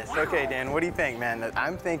 goodness. Okay, Dan, what do you think, man?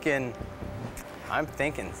 I'm thinking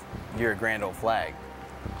You're a Grand Old Flag.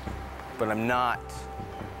 But I'm not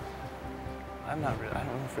I'm not really, I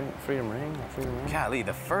don't know, freedom ring. Golly,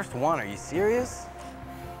 the first one, are you serious?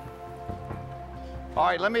 All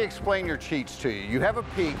right, let me explain your cheats to you. You have a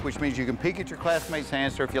peek, which means you can peek at your classmate's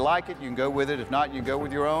answer. If you like it, you can go with it. If not, you can go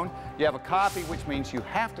with your own. You have a copy, which means you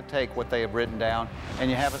have to take what they have written down. And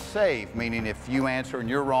you have a save, meaning if you answer and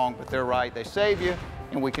you're wrong, but they're right, they save you,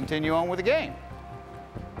 and we continue on with the game.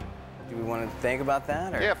 Do we want to think about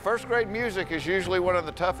that? Or? Yeah, first grade music is usually one of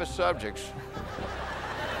the toughest subjects.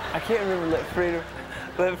 I can't remember Let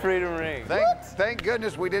Freedom Ring. Thank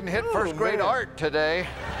goodness we didn't hit first grade art today.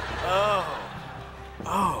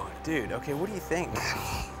 Oh, dude, okay, what do you think?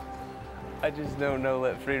 I just don't know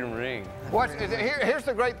Let Freedom Ring. Here's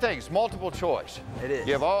the great thing, it's multiple choice. It is.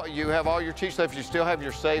 You have all your cheats left, you still have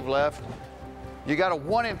your save left. You got a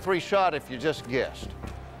 1 in 3 shot if you just guessed.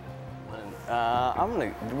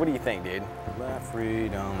 What do you think, dude? Let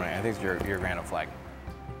Freedom Ring. I think it's your grand old flag.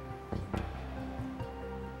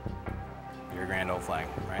 Your grand old flag,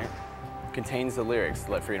 right? Contains the lyrics,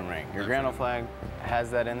 Let Freedom Ring. Your grand old flag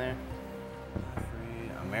has that in there?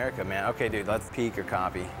 America, man. Okay, dude, let's peek or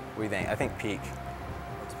copy. What do you think? I think peek.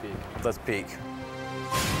 Let's peek. Let's peek.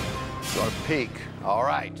 Or peek. All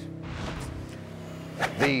right.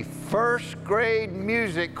 The first grade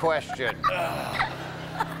music question.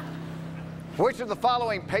 Which of the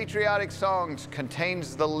following patriotic songs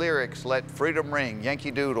contains the lyrics, Let Freedom Ring,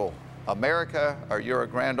 Yankee Doodle, America, or You're a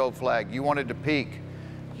Grand Old Flag? You wanted to peek.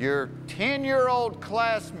 Your 10-year-old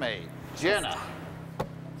classmate, Jenna,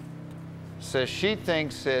 says she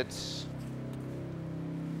thinks it's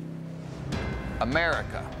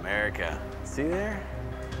America. America. See there?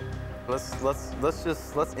 Let's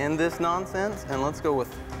end this nonsense and let's go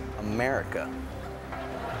with America.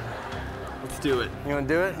 Let's do it. You want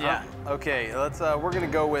to do it? Yeah. Okay. Let's. We're gonna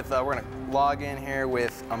go with. We're gonna log in here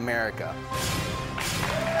with America.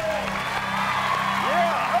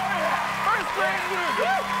 Yeah. Oh yeah. First grade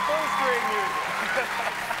music. First grade music.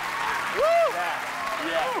 Woo.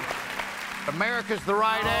 Yeah. America's the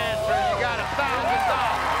right answer. You got $1,000.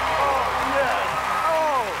 Oh, yes.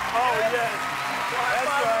 Oh, yes. That's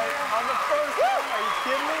right. On the first one. Are you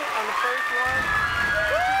kidding me? On the first one?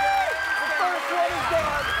 The first one is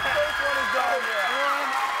done. The first one is done.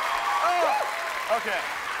 Oh. Okay.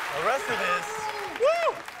 The rest of this.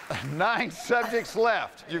 Woo! 9 subjects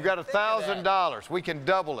left. You've got $1,000. We can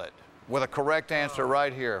double it with a correct answer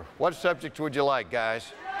right here. What subject would you like,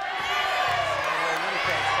 guys?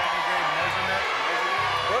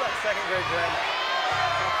 Second grade grammar.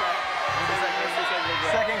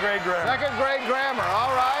 Second grade grammar. Second grade grammar,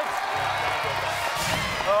 all right.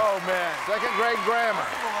 Oh, man. Second grade grammar.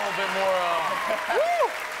 A little bit more,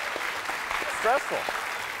 stressful.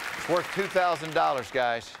 It's worth $2,000,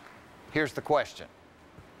 guys. Here's the question.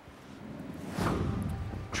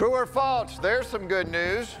 True or false? There's some good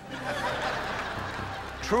news.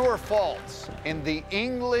 True or false? In the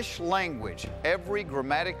English language, every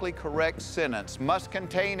grammatically correct sentence must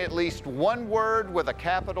contain at least one word with a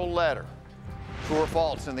capital letter. True or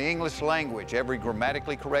false? In the English language, every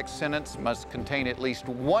grammatically correct sentence must contain at least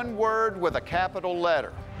one word with a capital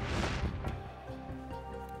letter.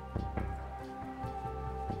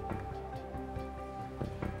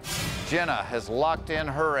 Jenna has locked in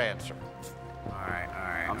her answer. All right.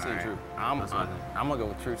 I'm saying true. I'm gonna go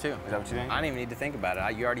with true too. Is that what you think? I didn't even need to think about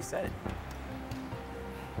it. You already said it.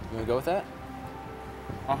 You wanna go with that?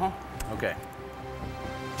 Uh-huh. Okay.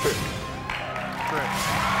 True. True.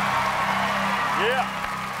 Yeah.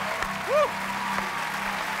 Woo!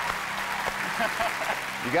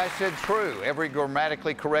 You guys said true. Every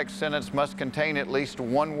grammatically correct sentence must contain at least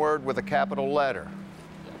one word with a capital letter.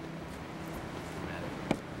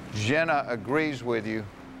 Jenna agrees with you.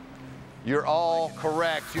 You're all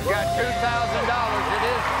correct. You got $2,000. It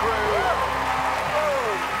is true.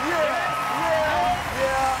 Oh, yeah.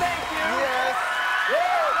 Thank you. Yes.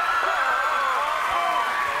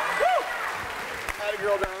 Had a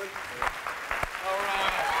girl, darling. All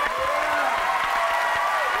right.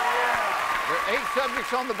 There are 8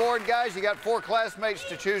 subjects on the board, guys. You got 4 classmates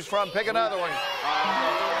to choose from. Pick another one.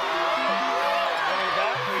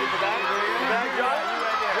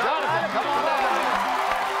 Jonathan, come on down.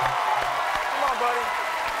 Buddy.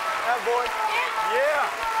 That boy. Yeah.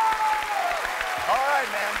 All right,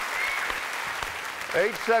 man.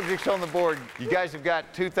 8 subjects on the board. You guys have got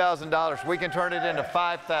 $2,000. We can turn it into $5,000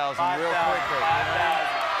 real quickly. $5,000.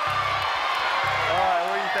 All right,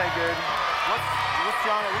 what do you think, dude? What's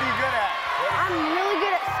John? What are you good at? I'm really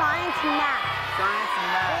good at science and math. Science and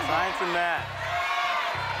math. Science and math.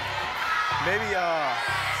 Maybe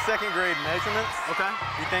second grade measurements. Okay.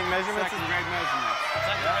 You think measurements? Second grade measurements.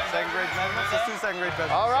 Second grade measurements. Let's do second grade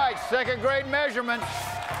measurements. All right, second grade measurements.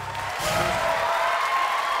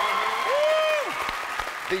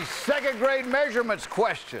 The second grade measurements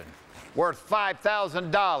question, worth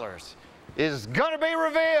 $5,000, is gonna be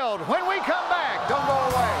revealed when we come back. Don't go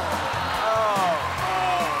away.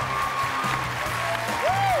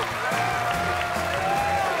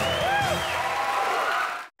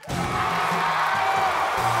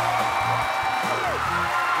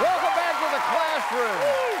 Welcome back to the classroom.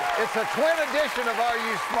 It's a twin edition of Are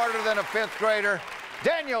You Smarter Than a Fifth Grader?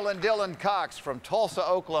 Daniel and Dylan Cox from Tulsa,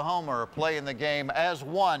 Oklahoma are playing the game as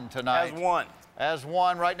one tonight. As one. As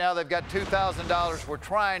one. Right now they've got $2,000. We're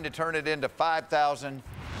trying to turn it into $5,000.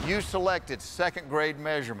 You selected second grade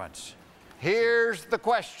measurements. Here's the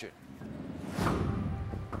question.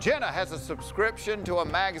 Jenna has a subscription to a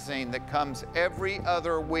magazine that comes every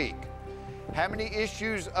other week. How many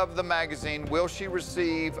issues of the magazine will she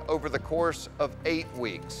receive over the course of 8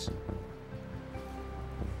 weeks?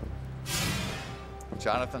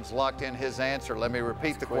 Jonathan's locked in his answer. Let me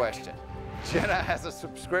repeat the question. Jenna has a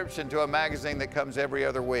subscription to a magazine that comes every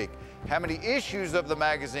other week. How many issues of the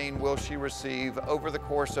magazine will she receive over the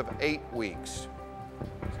course of 8 weeks?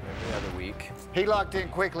 Every other week. He locked in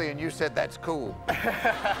quickly and you said that's cool.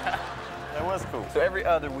 That was cool. So every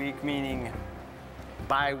other week, meaning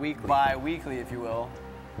bi-weekly. Bi-weekly, if you will.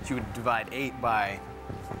 She would divide 8 by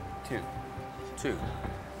 2. 2.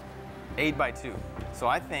 8 by 2. So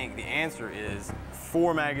I think the answer is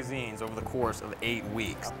 4 magazines over the course of 8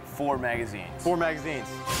 weeks. 4 magazines. 4 magazines.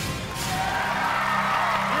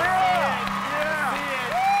 Yeah!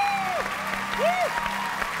 Yeah!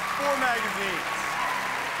 4 magazines.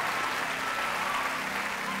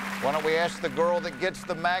 Why don't we ask the girl that gets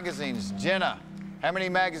the magazines? Jenna, how many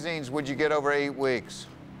magazines would you get over 8 weeks?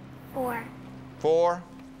 4. 4?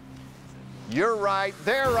 You're right.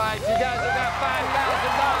 They're right. You guys have got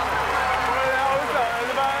 $5,000.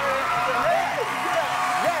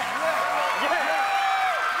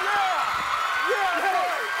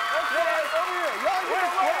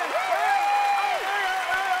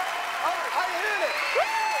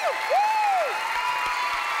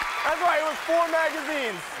 That's right, it was 4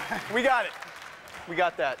 magazines. We got it. We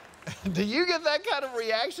got that. Do you get that kind of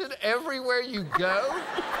reaction everywhere you go?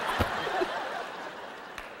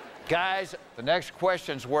 Guys, the next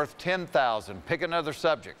question's worth $10,000. Pick another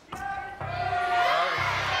subject.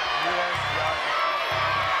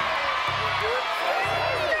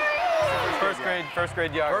 First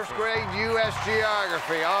grade geography. First grade U.S.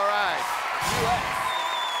 geography. All right. U.S.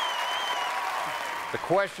 The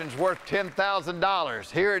question's worth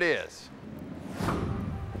 $10,000. Here it is.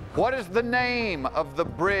 What is the name of the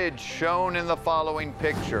bridge shown in the following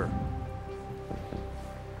picture?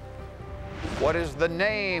 What is the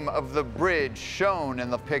name of the bridge shown in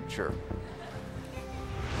the picture?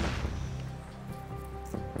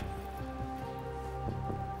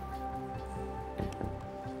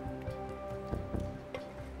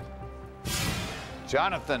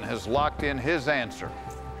 Jonathan has locked in his answer.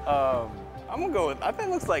 I'm gonna go with, I think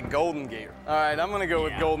it looks like Golden Gate. All right, I'm gonna go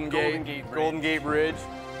with Golden Gate. Golden Gate Bridge.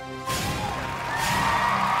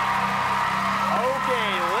 Okay,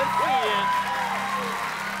 let's see it.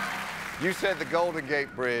 You said the Golden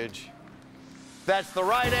Gate Bridge. That's the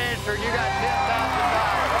right answer. You got $10,000.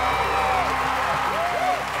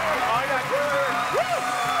 I got good. Good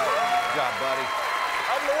job, buddy.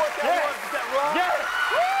 I don't know what that was. Is that wrong? Yes.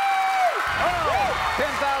 $10,000.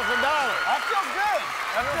 I feel good.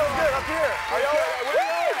 I feel good up here. Are y'all right? Where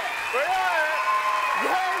y'all at? Where y'all at?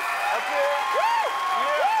 Yes. Up here.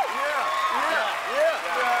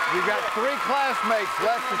 Yeah. You got 3 classmates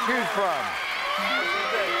left to choose from.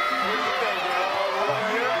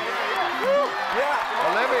 Yeah.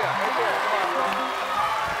 Olivia.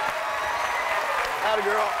 Atta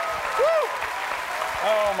girl. Woo.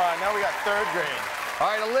 Oh my, now we got 3rd grade. All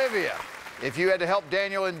right, Olivia, if you had to help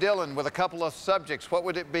Daniel and Dylan with a couple of subjects, what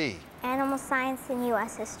would it be? Animal science and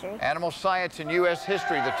U.S. history. Animal science and U.S.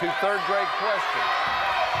 history, the 2 3rd grade questions.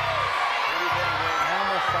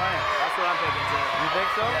 Animal science. That's what I'm thinking too. You think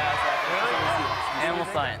so? Yeah, that's what I think. Animal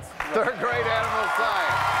science. 3rd grade animal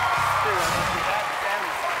science.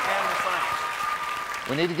 Animal science.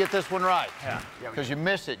 We need to get this one right. Yeah. Because you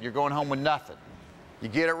miss it, you're going home with nothing. You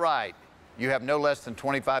get it right, you have no less than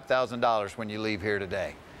 $25,000 when you leave here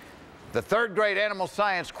today. The 3rd grade animal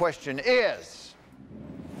science question is,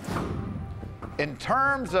 in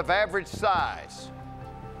terms of average size,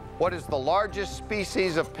 what is the largest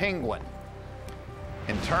species of penguin?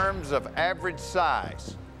 In terms of average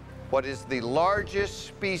size, what is the largest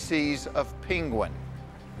species of penguin?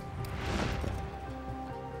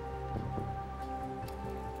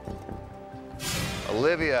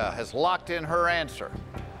 Olivia has locked in her answer.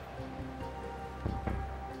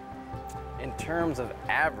 In terms of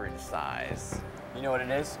average size, You know what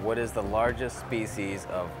it is? what is the largest species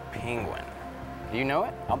of penguin? Do you know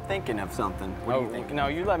it? I'm thinking of something. What do you think? No,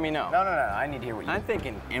 you let me know. No. I need to hear what you I'm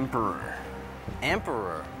thinking emperor.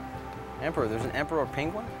 Emperor. Emperor. There's an emperor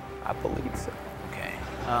penguin? I believe so. Okay.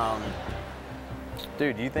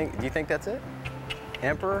 Dude, do you think that's it?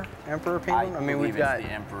 Emperor penguin? I mean, we've got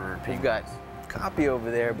the emperor penguin. You've got copy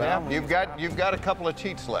over there, but Yeah, you've got a couple of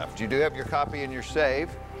cheats left. You do have your copy in your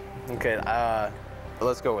save. Okay,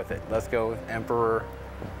 let's go with it. Let's go with emperor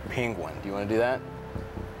penguin. Do you want to do that?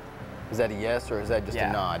 Is that a yes or is that just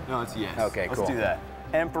a nod? No, it's a yes. Okay, cool. Let's do that.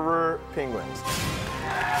 Emperor penguins.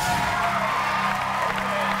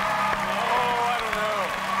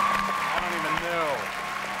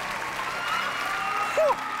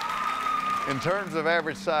 In terms of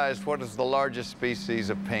average size, what is the largest species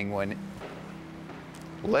of penguin?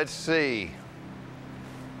 Let's see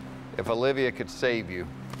if Olivia could save you.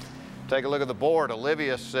 Take a look at the board.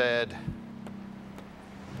 Olivia said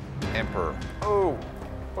emperor. Oh.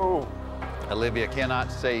 Olivia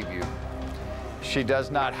cannot save you. She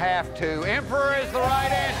does not have to. Emperor is the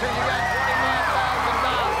right answer. You got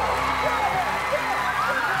 $29,000.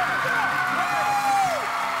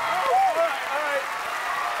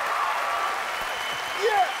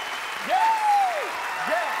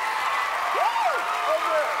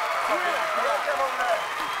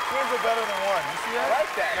 Better than one. You see that? I like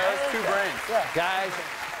that. No, that's two brains. Yeah. Guys,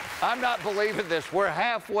 I'm not believing this. We're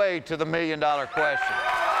halfway to the $1 million question.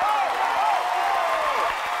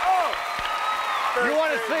 You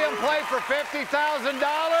want to see them play for $50,000?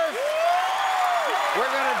 We're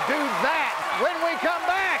going to do that when we come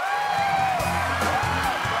back.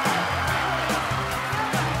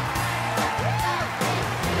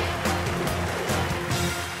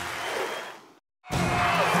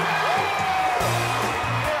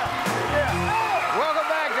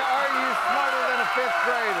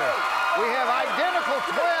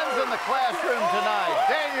 Twins in the classroom tonight.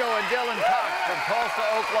 Daniel and Dylan Cox from Tulsa,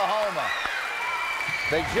 Oklahoma.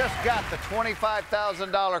 They just got the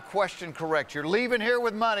 $25,000 question correct. You're leaving here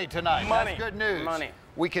with money tonight. Money. That's good news. Money.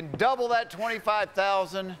 We can double that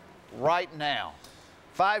 $25,000 right now.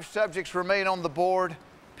 5 subjects remain on the board.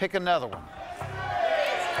 Pick another one. History,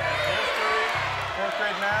 4th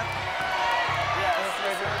grade math. Yeah,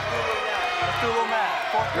 let's do a little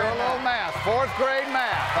math. 4th grade Do a little math. 4th grade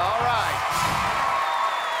math. All right.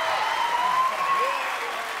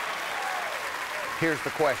 Here's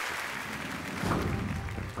the question.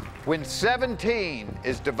 When 17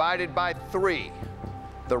 is divided by 3,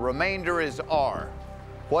 the remainder is R.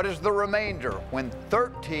 What is the remainder when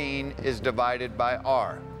 13 is divided by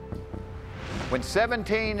R? When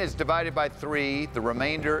 17 is divided by 3, the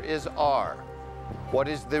remainder is R. What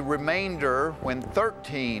is the remainder when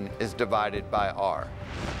 13 is divided by R?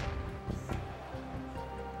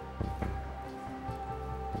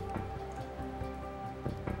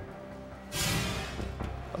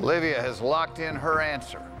 Olivia has locked in her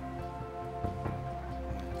answer.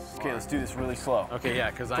 Okay, let's do this really slow. Okay, yeah,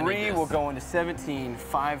 because I need 3 this. will go into 17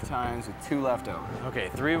 5 times with 2 left over. Okay,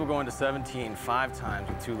 3 will go into 17 5 times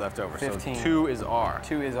with 2 left over. 15. So 2 is R.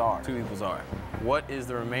 2 is R. 2 equals R. What is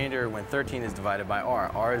the remainder when 13 is divided by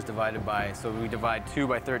R? R is divided by, so we divide 2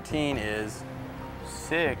 by 13 is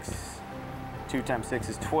 6. 2 times 6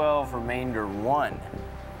 is 12, remainder 1.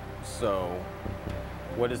 So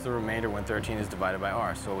what is the remainder when 13 is divided by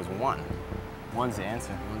R? So it was 1. 1's the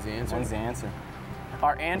answer. 1's the answer? 1's the answer.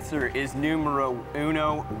 Our answer is numero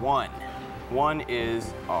 1. 1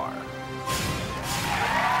 is R. I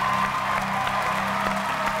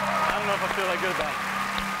don't know if I feel that good about it.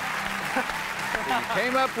 So you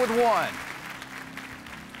came up with 1.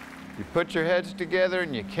 You put your heads together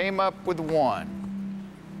and you came up with 1.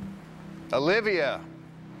 Olivia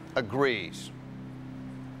agrees.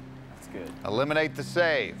 That's good. Eliminate the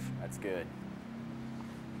save. That's good.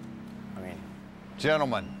 I mean,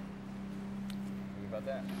 Gentlemen, think about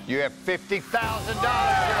that. you have $50,000. You're exactly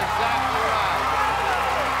right.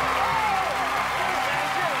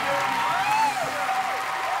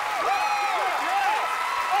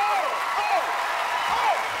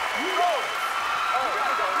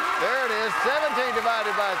 There it is. 17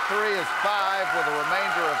 divided by 3 is 5 with a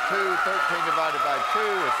remainder of 2. 13 divided by 2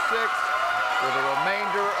 is 6 with a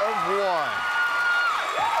remainder of 1.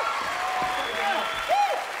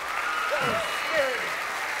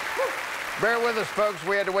 Bear with us, folks.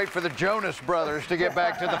 We had to wait for the Jonas Brothers to get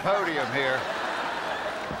back to the podium here.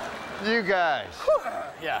 You guys.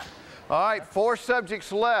 Yeah. All right, 4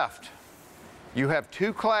 subjects left. You have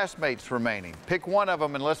 2 classmates remaining. Pick one of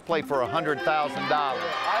them and let's play for $100,000. I've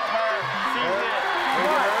heard. Seen it. Come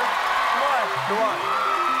on. Come on.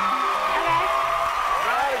 Okay.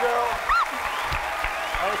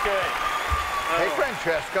 Okay. Hey,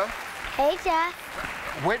 Francesca. Hey, Jeff.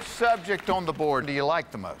 Which subject on the board do you like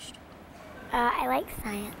the most? I like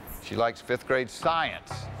science. She likes 5th grade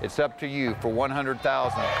science. It's up to you for 100,000.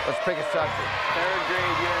 Let's pick a subject. 3rd grade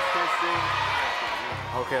U.S. history.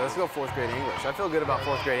 Okay, let's go 4th grade English. I feel good about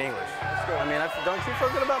 4th grade English. Let's go. I mean, don't you feel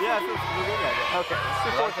good about 4th grade? Yeah, I feel good about it. Okay, let's do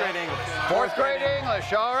 4th grade English. 4th grade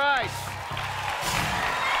English, all right.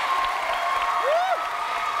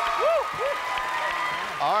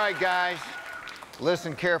 All right, guys,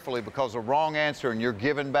 listen carefully because the wrong answer and you're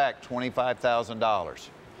giving back $25,000.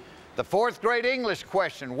 The 4th grade English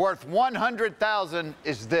question worth $100,000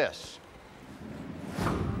 is this.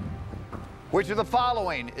 Which of the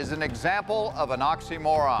following is an example of an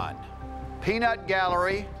oxymoron? Peanut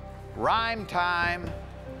gallery, rhyme time,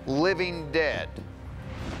 living dead.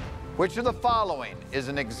 Which of the following is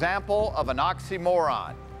an example of an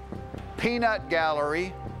oxymoron? Peanut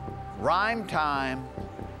gallery, rhyme time,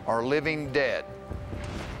 or living dead?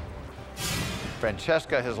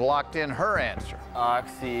 Francesca has locked in her answer.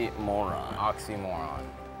 Oxymoron. Oxymoron.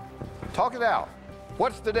 Talk it out.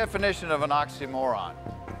 What's the definition of an oxymoron?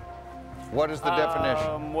 What is the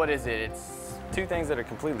definition? What is it? It's two things that are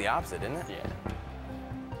completely opposite, isn't it? Yeah.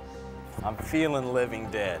 I'm feeling living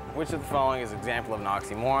dead. Which of the following is an example of an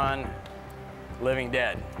oxymoron? Living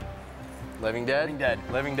dead. Living dead? Living dead.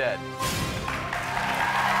 Living dead.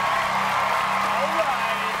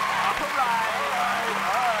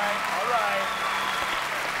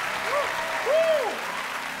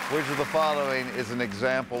 Which of the following is an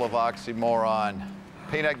example of oxymoron?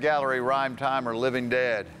 Peanut gallery, rhyme time, or living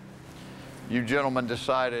dead? You gentlemen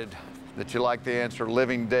decided that you like the answer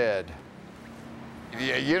living dead.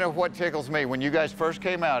 Yeah, you know what tickles me? When you guys first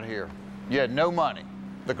came out here, you had no money.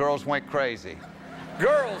 The girls went crazy.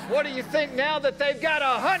 Girls, what do you think now that they've got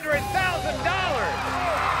 $100,000?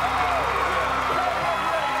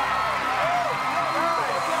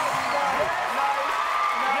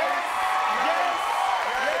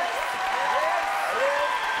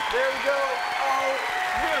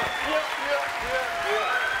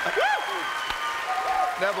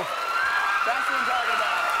 That's what I'm talking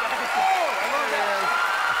about.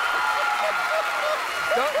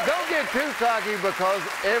 Don't get too cocky because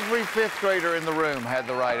every 5th grader in the room had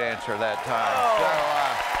the right answer that time.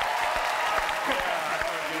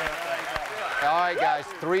 So, all right, guys,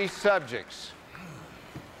 3 subjects.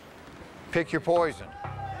 Pick your poison. World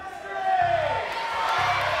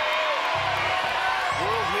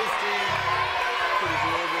history. Pretty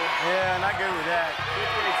doable. Yeah, not good with that.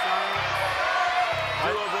 5th grade science.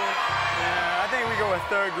 Doable. Yeah, I think we go with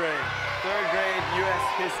 3rd grade. 3rd grade U.S.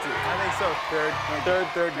 history. I think so.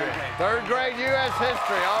 Third grade. 3rd grade U.S.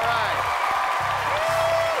 history. All right.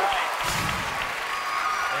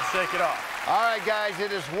 Let's shake it off. All right, guys,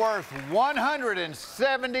 it is worth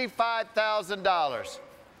 $175,000.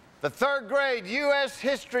 The 3rd grade U.S.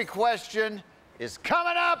 history question is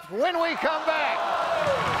coming up when we come back.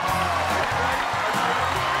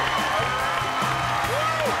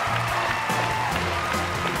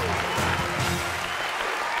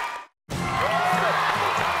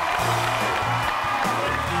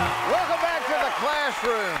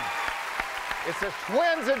 Classroom. It's a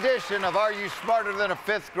twins edition of Are You Smarter Than a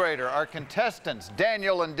 5th Grader? Our contestants,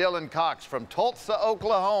 Daniel and Dylan Cox from Tulsa,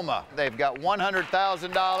 Oklahoma. They've got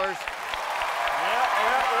 $100,000.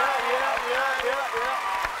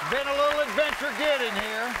 It's been a little adventure getting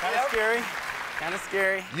here. Kind of scary. Kind of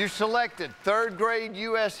scary. You selected 3rd grade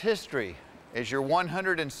U.S. history as your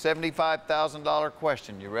 $175,000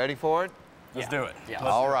 question. You ready for it? Let's do it. Yeah.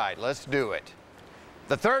 All right, let's do it.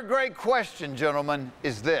 The 3rd grade question, gentlemen,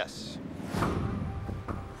 is this.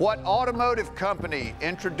 What automotive company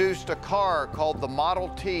introduced a car called the Model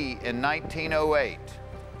T in 1908?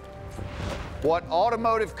 What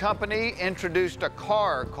automotive company introduced a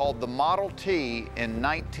car called the Model T in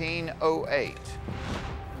 1908?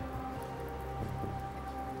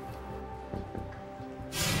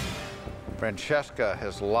 Francesca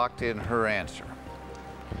has locked in her answer.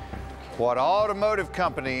 What automotive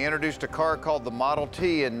company introduced a car called the Model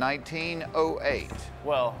T in 1908?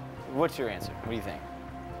 Well, what's your answer? What do you think?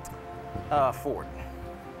 Ford.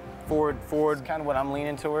 Ford. It's kind of what I'm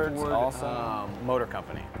leaning towards. Ford, also, motor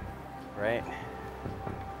company, right?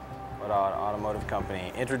 What automotive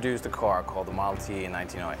company introduced a car called the Model T in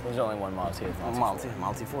 1908? There's only one Model T. Model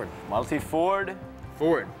T Ford. Model T Ford.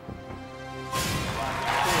 Ford.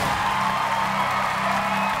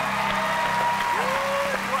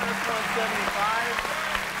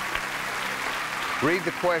 Read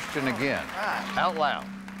the question again, out loud.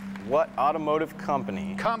 What automotive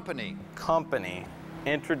company Company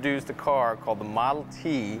introduced a car called the Model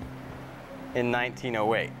T in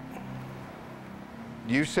 1908?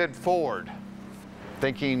 You said Ford,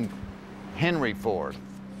 thinking Henry Ford.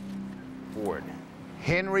 Ford.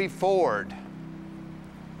 Henry Ford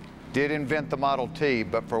did invent the Model T,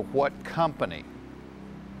 but for what company?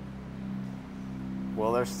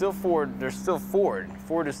 Well, there's still Ford. There's still Ford.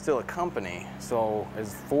 Ford is still a company. So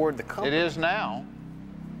is Ford the company? It is now.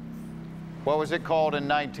 What was it called in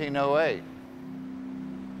 1908?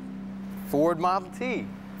 Ford Model T.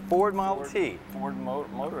 Ford Model T. Ford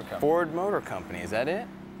Motor Company. Ford Motor Company. Is that it?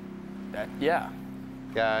 Yeah.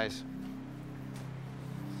 Guys,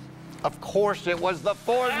 of course it was the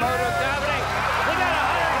Ford Motor Company. We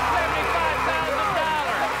got $175,000.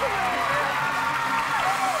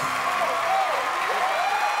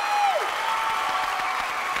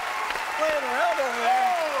 Playing around over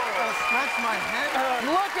there. I'll scratch my head.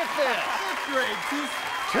 Look at this. Fifth grade.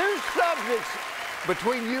 Two subjects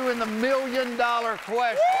between you and the $1 million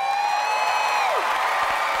question.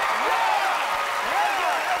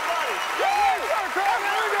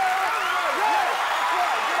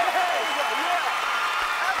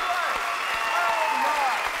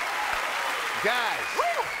 Guys,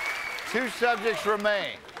 two subjects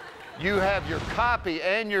remain. You have your copy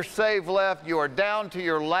and your save left. You are down to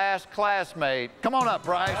your last classmate. Come on up,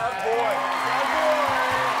 Bryce. That boy.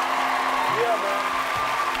 Yeah, man.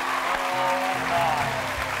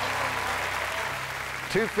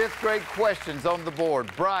 Two fifth-grade questions on the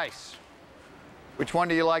board. Bryce, which one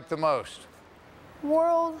do you like the most?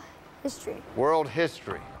 World history. World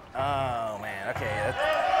history. Oh, man. Okay.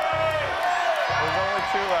 There's only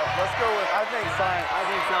two left. Let's go with, I think science.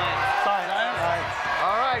 Science.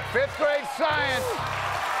 All right, fifth grade science.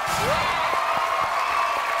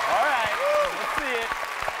 All right, let's see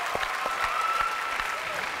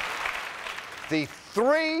it. The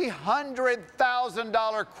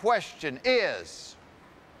 $300,000 question is,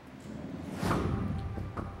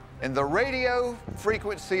 in the radio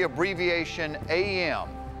frequency abbreviation AM,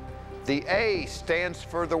 the A stands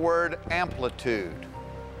for the word amplitude.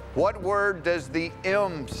 What word does the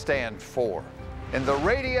M stand for? In the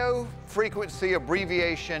radio frequency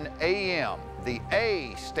abbreviation AM, the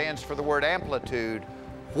A stands for the word amplitude.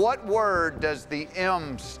 What word does the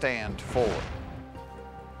M stand for?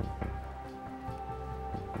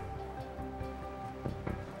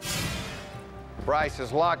 Bryce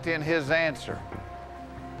has locked in his answer.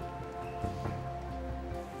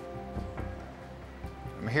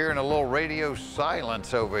 I'm hearing a little radio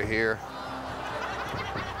silence over here.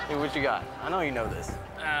 Hey, what you got? I know you know this.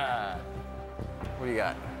 What do you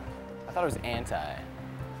got? I thought it was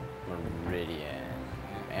anti-meridian.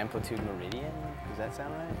 Amplitude meridian? Does that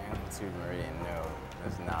sound right? Amplitude meridian, no,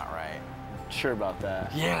 that's not right. Sure about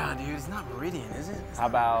that. Yeah, dude, it's not meridian, is it? How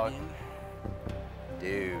about... Meridian.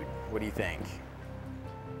 Dude, what do you think?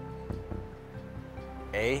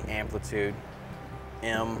 A, amplitude.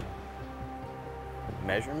 M,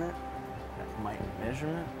 measurement?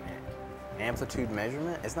 Measurement? Amplitude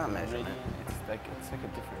measurement? It's not measurement. It's like a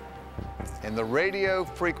different... In the radio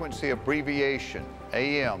frequency abbreviation,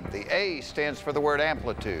 AM, the A stands for the word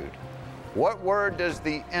amplitude. What word does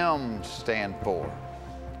the M stand for?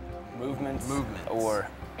 Movements. Or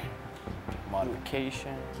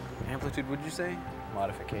modification. Amplitude, what did you say?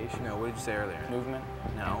 Modification. No, what did you say earlier? Movement.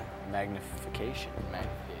 No. Magnification.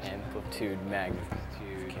 Amplitude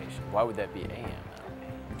magnification. Why would that be AM?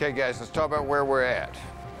 Okay, guys, let's talk about where we're at.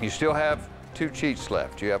 You still have two cheats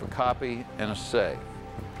left. You have a copy and a save.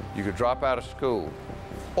 You could drop out of school,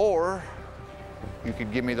 or you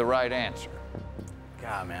could give me the right answer.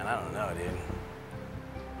 God, man, I don't know, dude.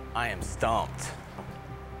 I am stumped.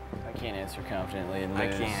 I can't answer confidently and I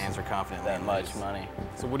lose can't answer confidently that and much lose. money.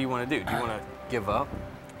 So what do you want to do? Do you want to give up?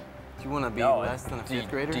 Do you want to be No, less than a fifth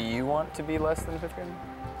grader? Do you want to be less than a fifth grader?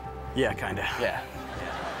 Yeah, kind of. Yeah.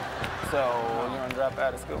 So we're going to drop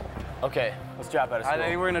out of school. Okay, let's drop out of school. I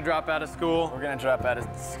think we're going to drop out of school. We're going to drop out of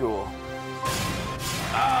school.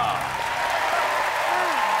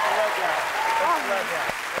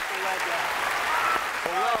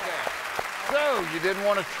 So you didn't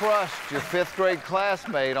want to trust your fifth grade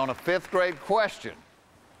classmate on a fifth grade question.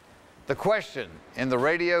 The question, in the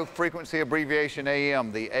radio frequency abbreviation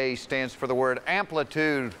AM, the A stands for the word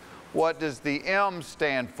amplitude. What does the M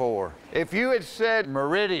stand for? If you had said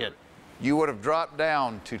meridian, you would have dropped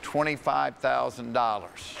down to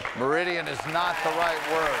 $25,000. Meridian is not the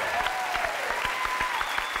right word.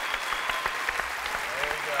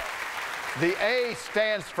 The A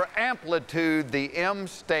stands for amplitude, the M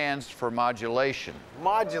stands for modulation.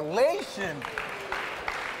 Modulation?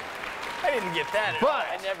 I didn't get that at all. But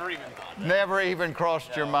I never even thought that. never even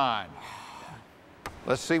crossed your mind.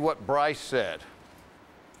 Let's see what Bryce said.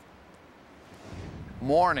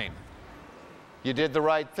 morning. You did the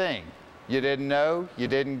right thing. You didn't know, you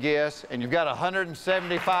didn't guess, and you've got $175,000 to split.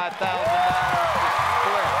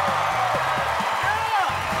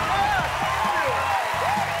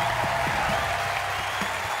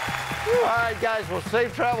 All right, guys, well,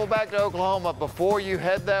 safe travel back to Oklahoma. Before you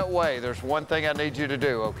head that way, there's one thing I need you to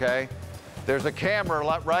do, okay? There's a camera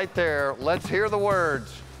right there. Let's hear the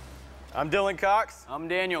words. I'm Dylan Cox. I'm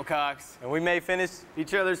Daniel Cox. And we may finish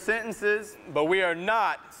each other's sentences, but we are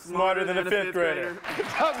not smarter than a fifth grader.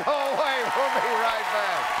 Don't go away. We'll be right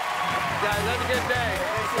back. Guys, have a good day.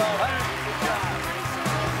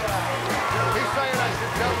 He's saying I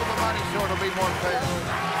should double the money so it'll be more fair.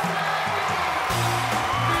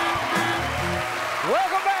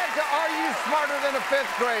 Welcome back to Are You Smarter Than a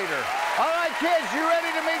Fifth Grader? All right, kids, you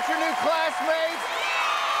ready to meet your new classmates?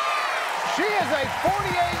 She is a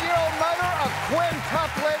 48-year-old mother of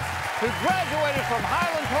quintuplets who graduated from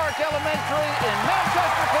Highland Park Elementary in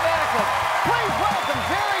Manchester, Connecticut. Please welcome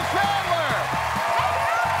Jeri Chandler.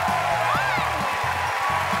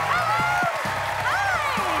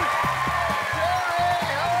 Jeri,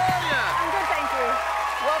 how are you? I'm good, thank you.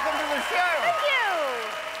 Welcome to the show. Thank you.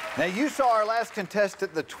 Now, you saw our last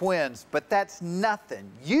contestant, the twins, but that's nothing.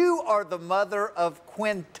 You are the mother of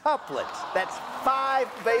quintuplets. That's 5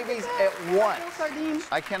 babies at once.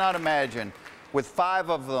 I cannot imagine, with 5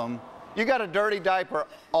 of them, you got a dirty diaper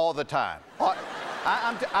all the time.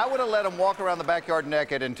 I would have let them walk around the backyard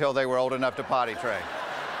naked until they were old enough to potty train.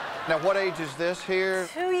 Now, what age is this here?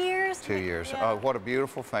 2 years. 2 years. Yeah. Oh, what a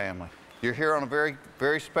beautiful family. You're here on a very,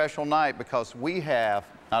 very special night because we have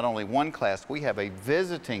not only one class, we have a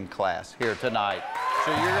visiting class here tonight.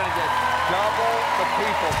 So you're going to get double the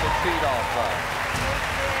people to cheat off of.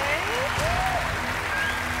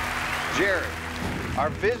 Jeri, our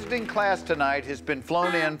visiting class tonight has been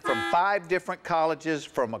flown in from 5 different colleges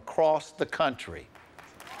from across the country.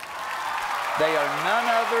 They are none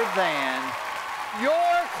other than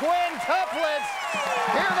your quintuplets.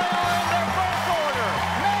 Here they are in their first order.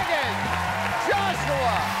 Megan,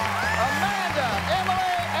 Joshua, Amanda,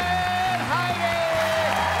 Emily, and Heidi.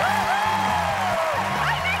 Hi, Maggie.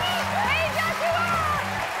 Hey, Joshua.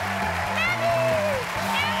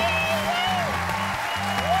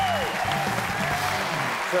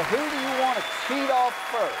 So who do you want to cheat off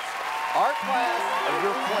first? Our class or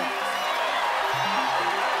your twins? I'm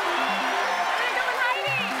gonna go with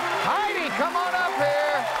Heidi. Heidi, come on up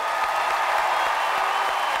here.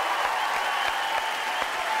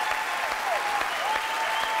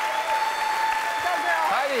 Go, girl.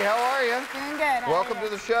 Heidi, how are you? Doing good. Welcome to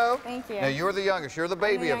the show. Thank you. Now, you're the youngest. You're the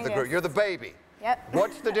baby of the group. youngest. You're the baby. Yep.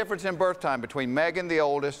 What's the difference in birth time between Megan, the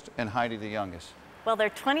oldest, and Heidi, the youngest? Well,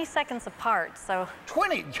 they're 20 seconds apart, so...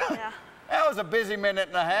 20? Yeah. That was a busy minute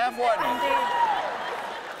and a half, wasn't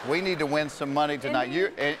it? We need to win some money tonight.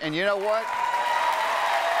 And you know what?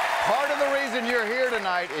 Part of the reason you're here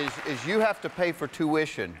tonight is you have to pay for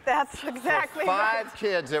tuition. That's exactly for right. 5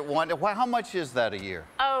 kids at one. Well, how much is that a year?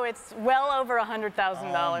 Oh, it's well over $100,000.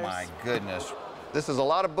 Oh, my goodness. This is a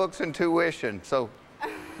lot of books and tuition. So,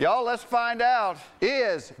 y'all, let's find out.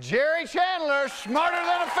 Is Jeri Chandler smarter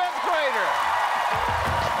than a 5th grader?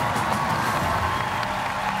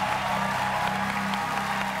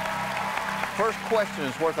 First question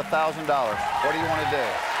is worth $1,000. What do you want to do?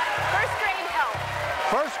 First grade health.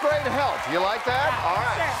 First grade health. You like that? All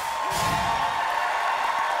right.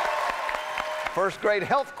 Sure. First grade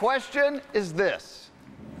health question is this.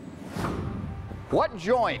 What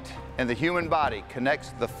joint in the human body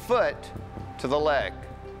connects the foot to the leg?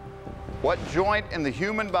 What joint in the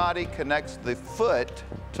human body connects the foot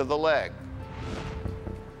to the leg?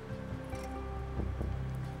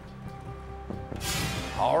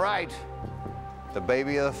 All right. The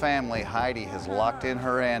baby of the family, Heidi, has locked in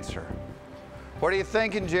her answer. What are you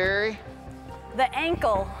thinking, Jeri? The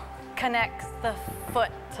ankle connects the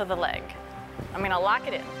foot to the leg. I'm gonna lock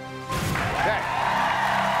it in. Okay.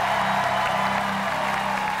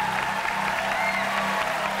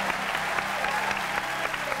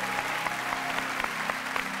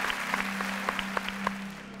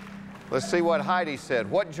 Let's see what Heidi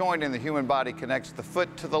said. What joint in the human body connects the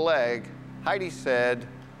foot to the leg? Heidi said,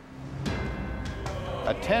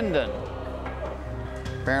 a tendon.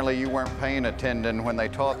 Apparently you weren't paying attention when they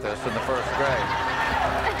taught this in the 1st grade.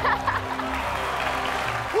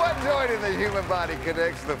 What joint in the human body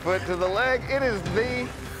connects the foot to the leg? It is the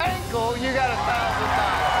ankle. You got $1,000.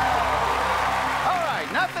 All right,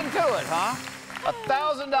 nothing to it, huh?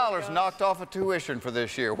 $1,000 knocked off of tuition for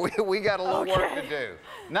this year. We got a little work to do.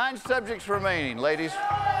 9 subjects remaining, ladies.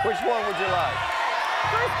 Which one would you like?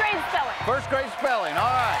 First grade spelling. First grade spelling,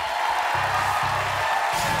 all right.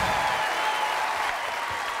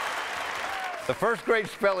 The first grade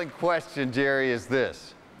spelling question, Jeri, is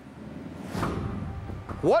this.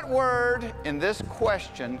 What word in this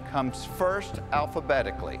question comes first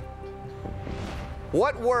alphabetically?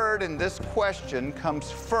 What word in this question comes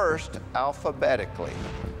first alphabetically?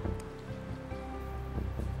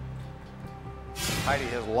 Heidi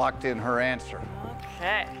has locked in her answer.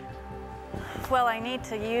 Okay. Well, I need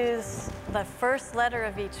to use the first letter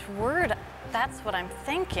of each word. That's what I'm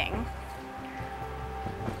thinking.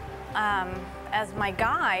 As my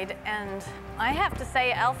guide, and I have to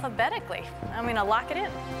say alphabetically. I'm gonna lock it in.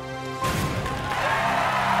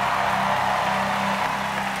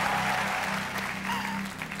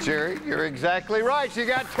 Jeri, you're exactly right. You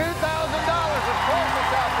got $2,000. Of course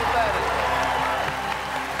it's alphabetic.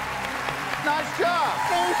 Nice job.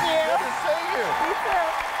 Thank you. Good to see you. You too.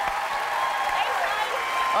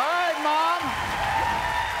 All right, Mom.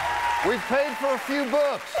 We've paid for a few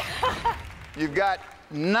books. You've got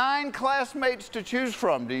 9 classmates to choose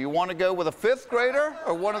from. Do you want to go with a 5th grader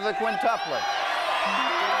or one of the quintuplets?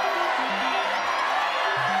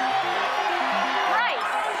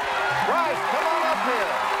 Bryce, come on up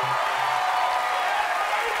here.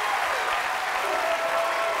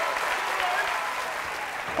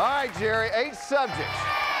 All right, Jeri, 8 subjects.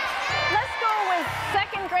 Let's go with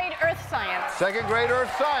 2nd grade earth science. 2nd grade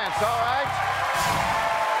earth science, all right.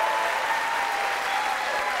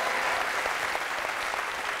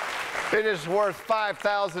 It is worth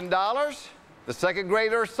 $5,000. The 2nd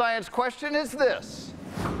grade earth science question is this.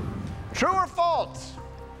 True or false?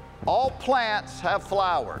 All plants have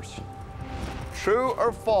flowers. True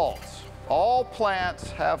or false? All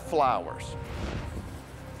plants have flowers.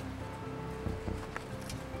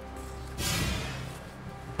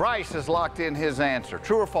 Bryce has locked in his answer.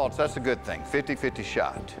 True or false? That's a good thing. 50-50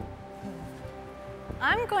 shot.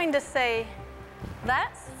 I'm going to say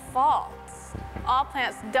that's false. All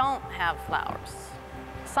plants don't have flowers.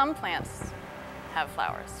 Some plants have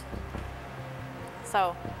flowers.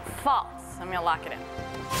 So, false. I'm going to lock it in.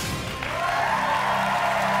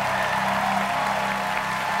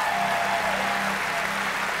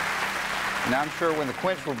 Now, I'm sure when the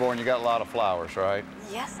quints were born, you got a lot of flowers, right?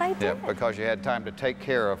 Yes, I did. Yeah, because you had time to take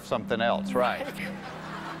care of something else, right?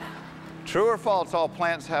 True or false, all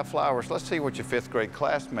plants have flowers? Let's see what your 5th grade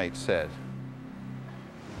classmates said.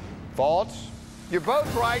 False? You're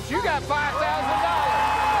both right. You got $5,000.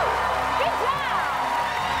 Good job.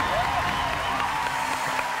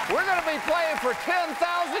 We're going to be playing for $10,000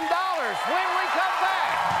 when we come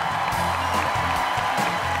back.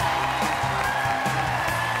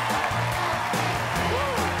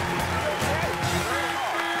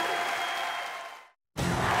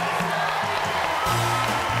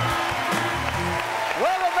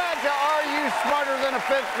 Welcome back to Are You Smarter Than a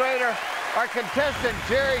 5th Grader? Our contestant,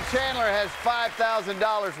 Jeri Chandler, has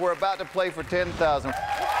 $5,000. We're about to play for $10,000.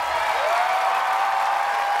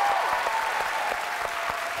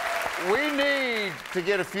 We need to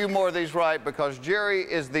get a few more of these right because Jeri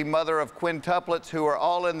is the mother of quintuplets who are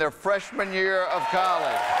all in their freshman year of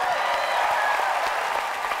college.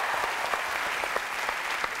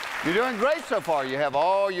 You're doing great so far. You have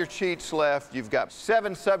all your cheats left. You've got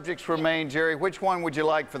 7 subjects remain. Jeri, which one would you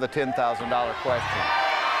like for the $10,000 question?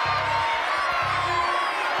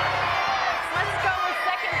 Let's go with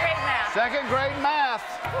 2nd grade math. 2nd grade math.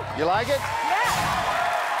 You like it? Yeah.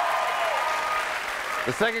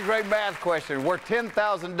 The 2nd grade math question worth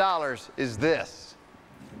 $10,000 is this.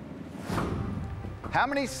 How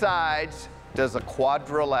many sides does a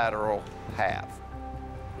quadrilateral have?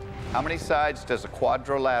 How many sides does a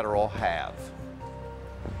quadrilateral have?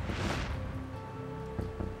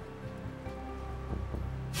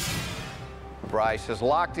 Bryce has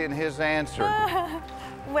locked in his answer.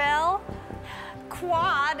 Well,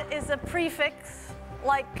 quad is a prefix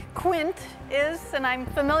like quint is, and I'm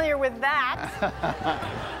familiar with that.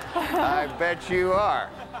 I bet you are.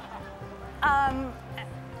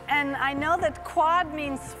 And I know that quad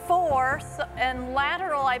means 4, and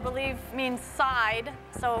lateral, I believe, means side.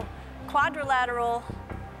 So quadrilateral,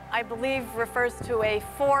 I believe, refers to a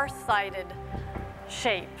 4-sided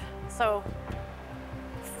shape. So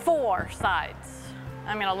 4 sides.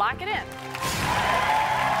 I'm going to lock it in.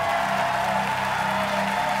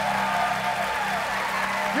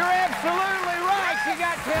 You're absolutely right. You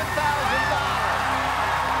got $10,000.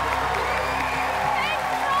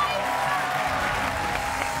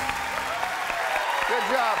 Good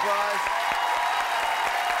job, Bryce.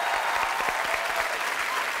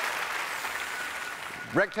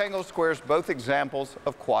 Rectangles, squares, both examples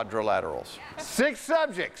of quadrilaterals. 6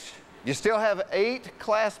 subjects. You still have 8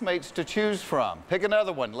 classmates to choose from. Pick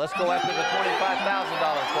another one. Let's go after the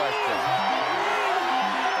 $25,000 question.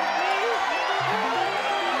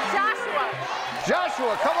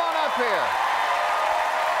 Joshua, come on up here.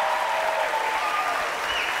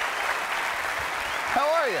 How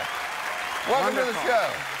are you? Welcome to the show.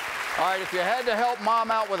 All right, if you had to help Mom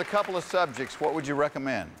out with a couple of subjects, what would you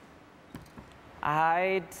recommend?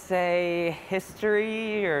 I'd say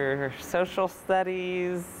history or social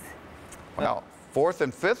studies. Well, 4th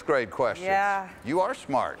and 5th grade questions. Yeah. You are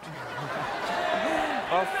smart.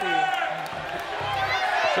 We'll see.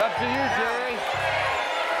 It's up to you, Jeri.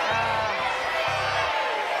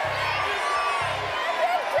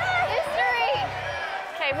 History.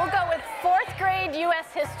 Okay, we'll go with 4th grade U.S.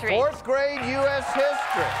 history. 4th grade U.S.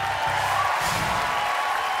 history.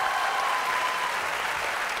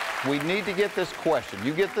 We need to get this question.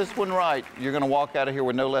 You get this one right, you're going to walk out of here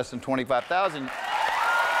with no less than $25,000.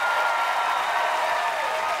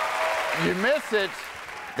 You miss it,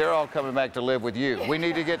 they're all coming back to live with you. We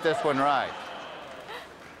need to get this one right.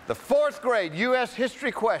 The 4th grade U.S.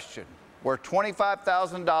 history question, where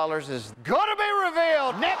 $25,000 is going to be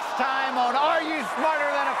revealed next time on Are You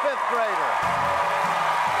Smarter Than a 5th Grader?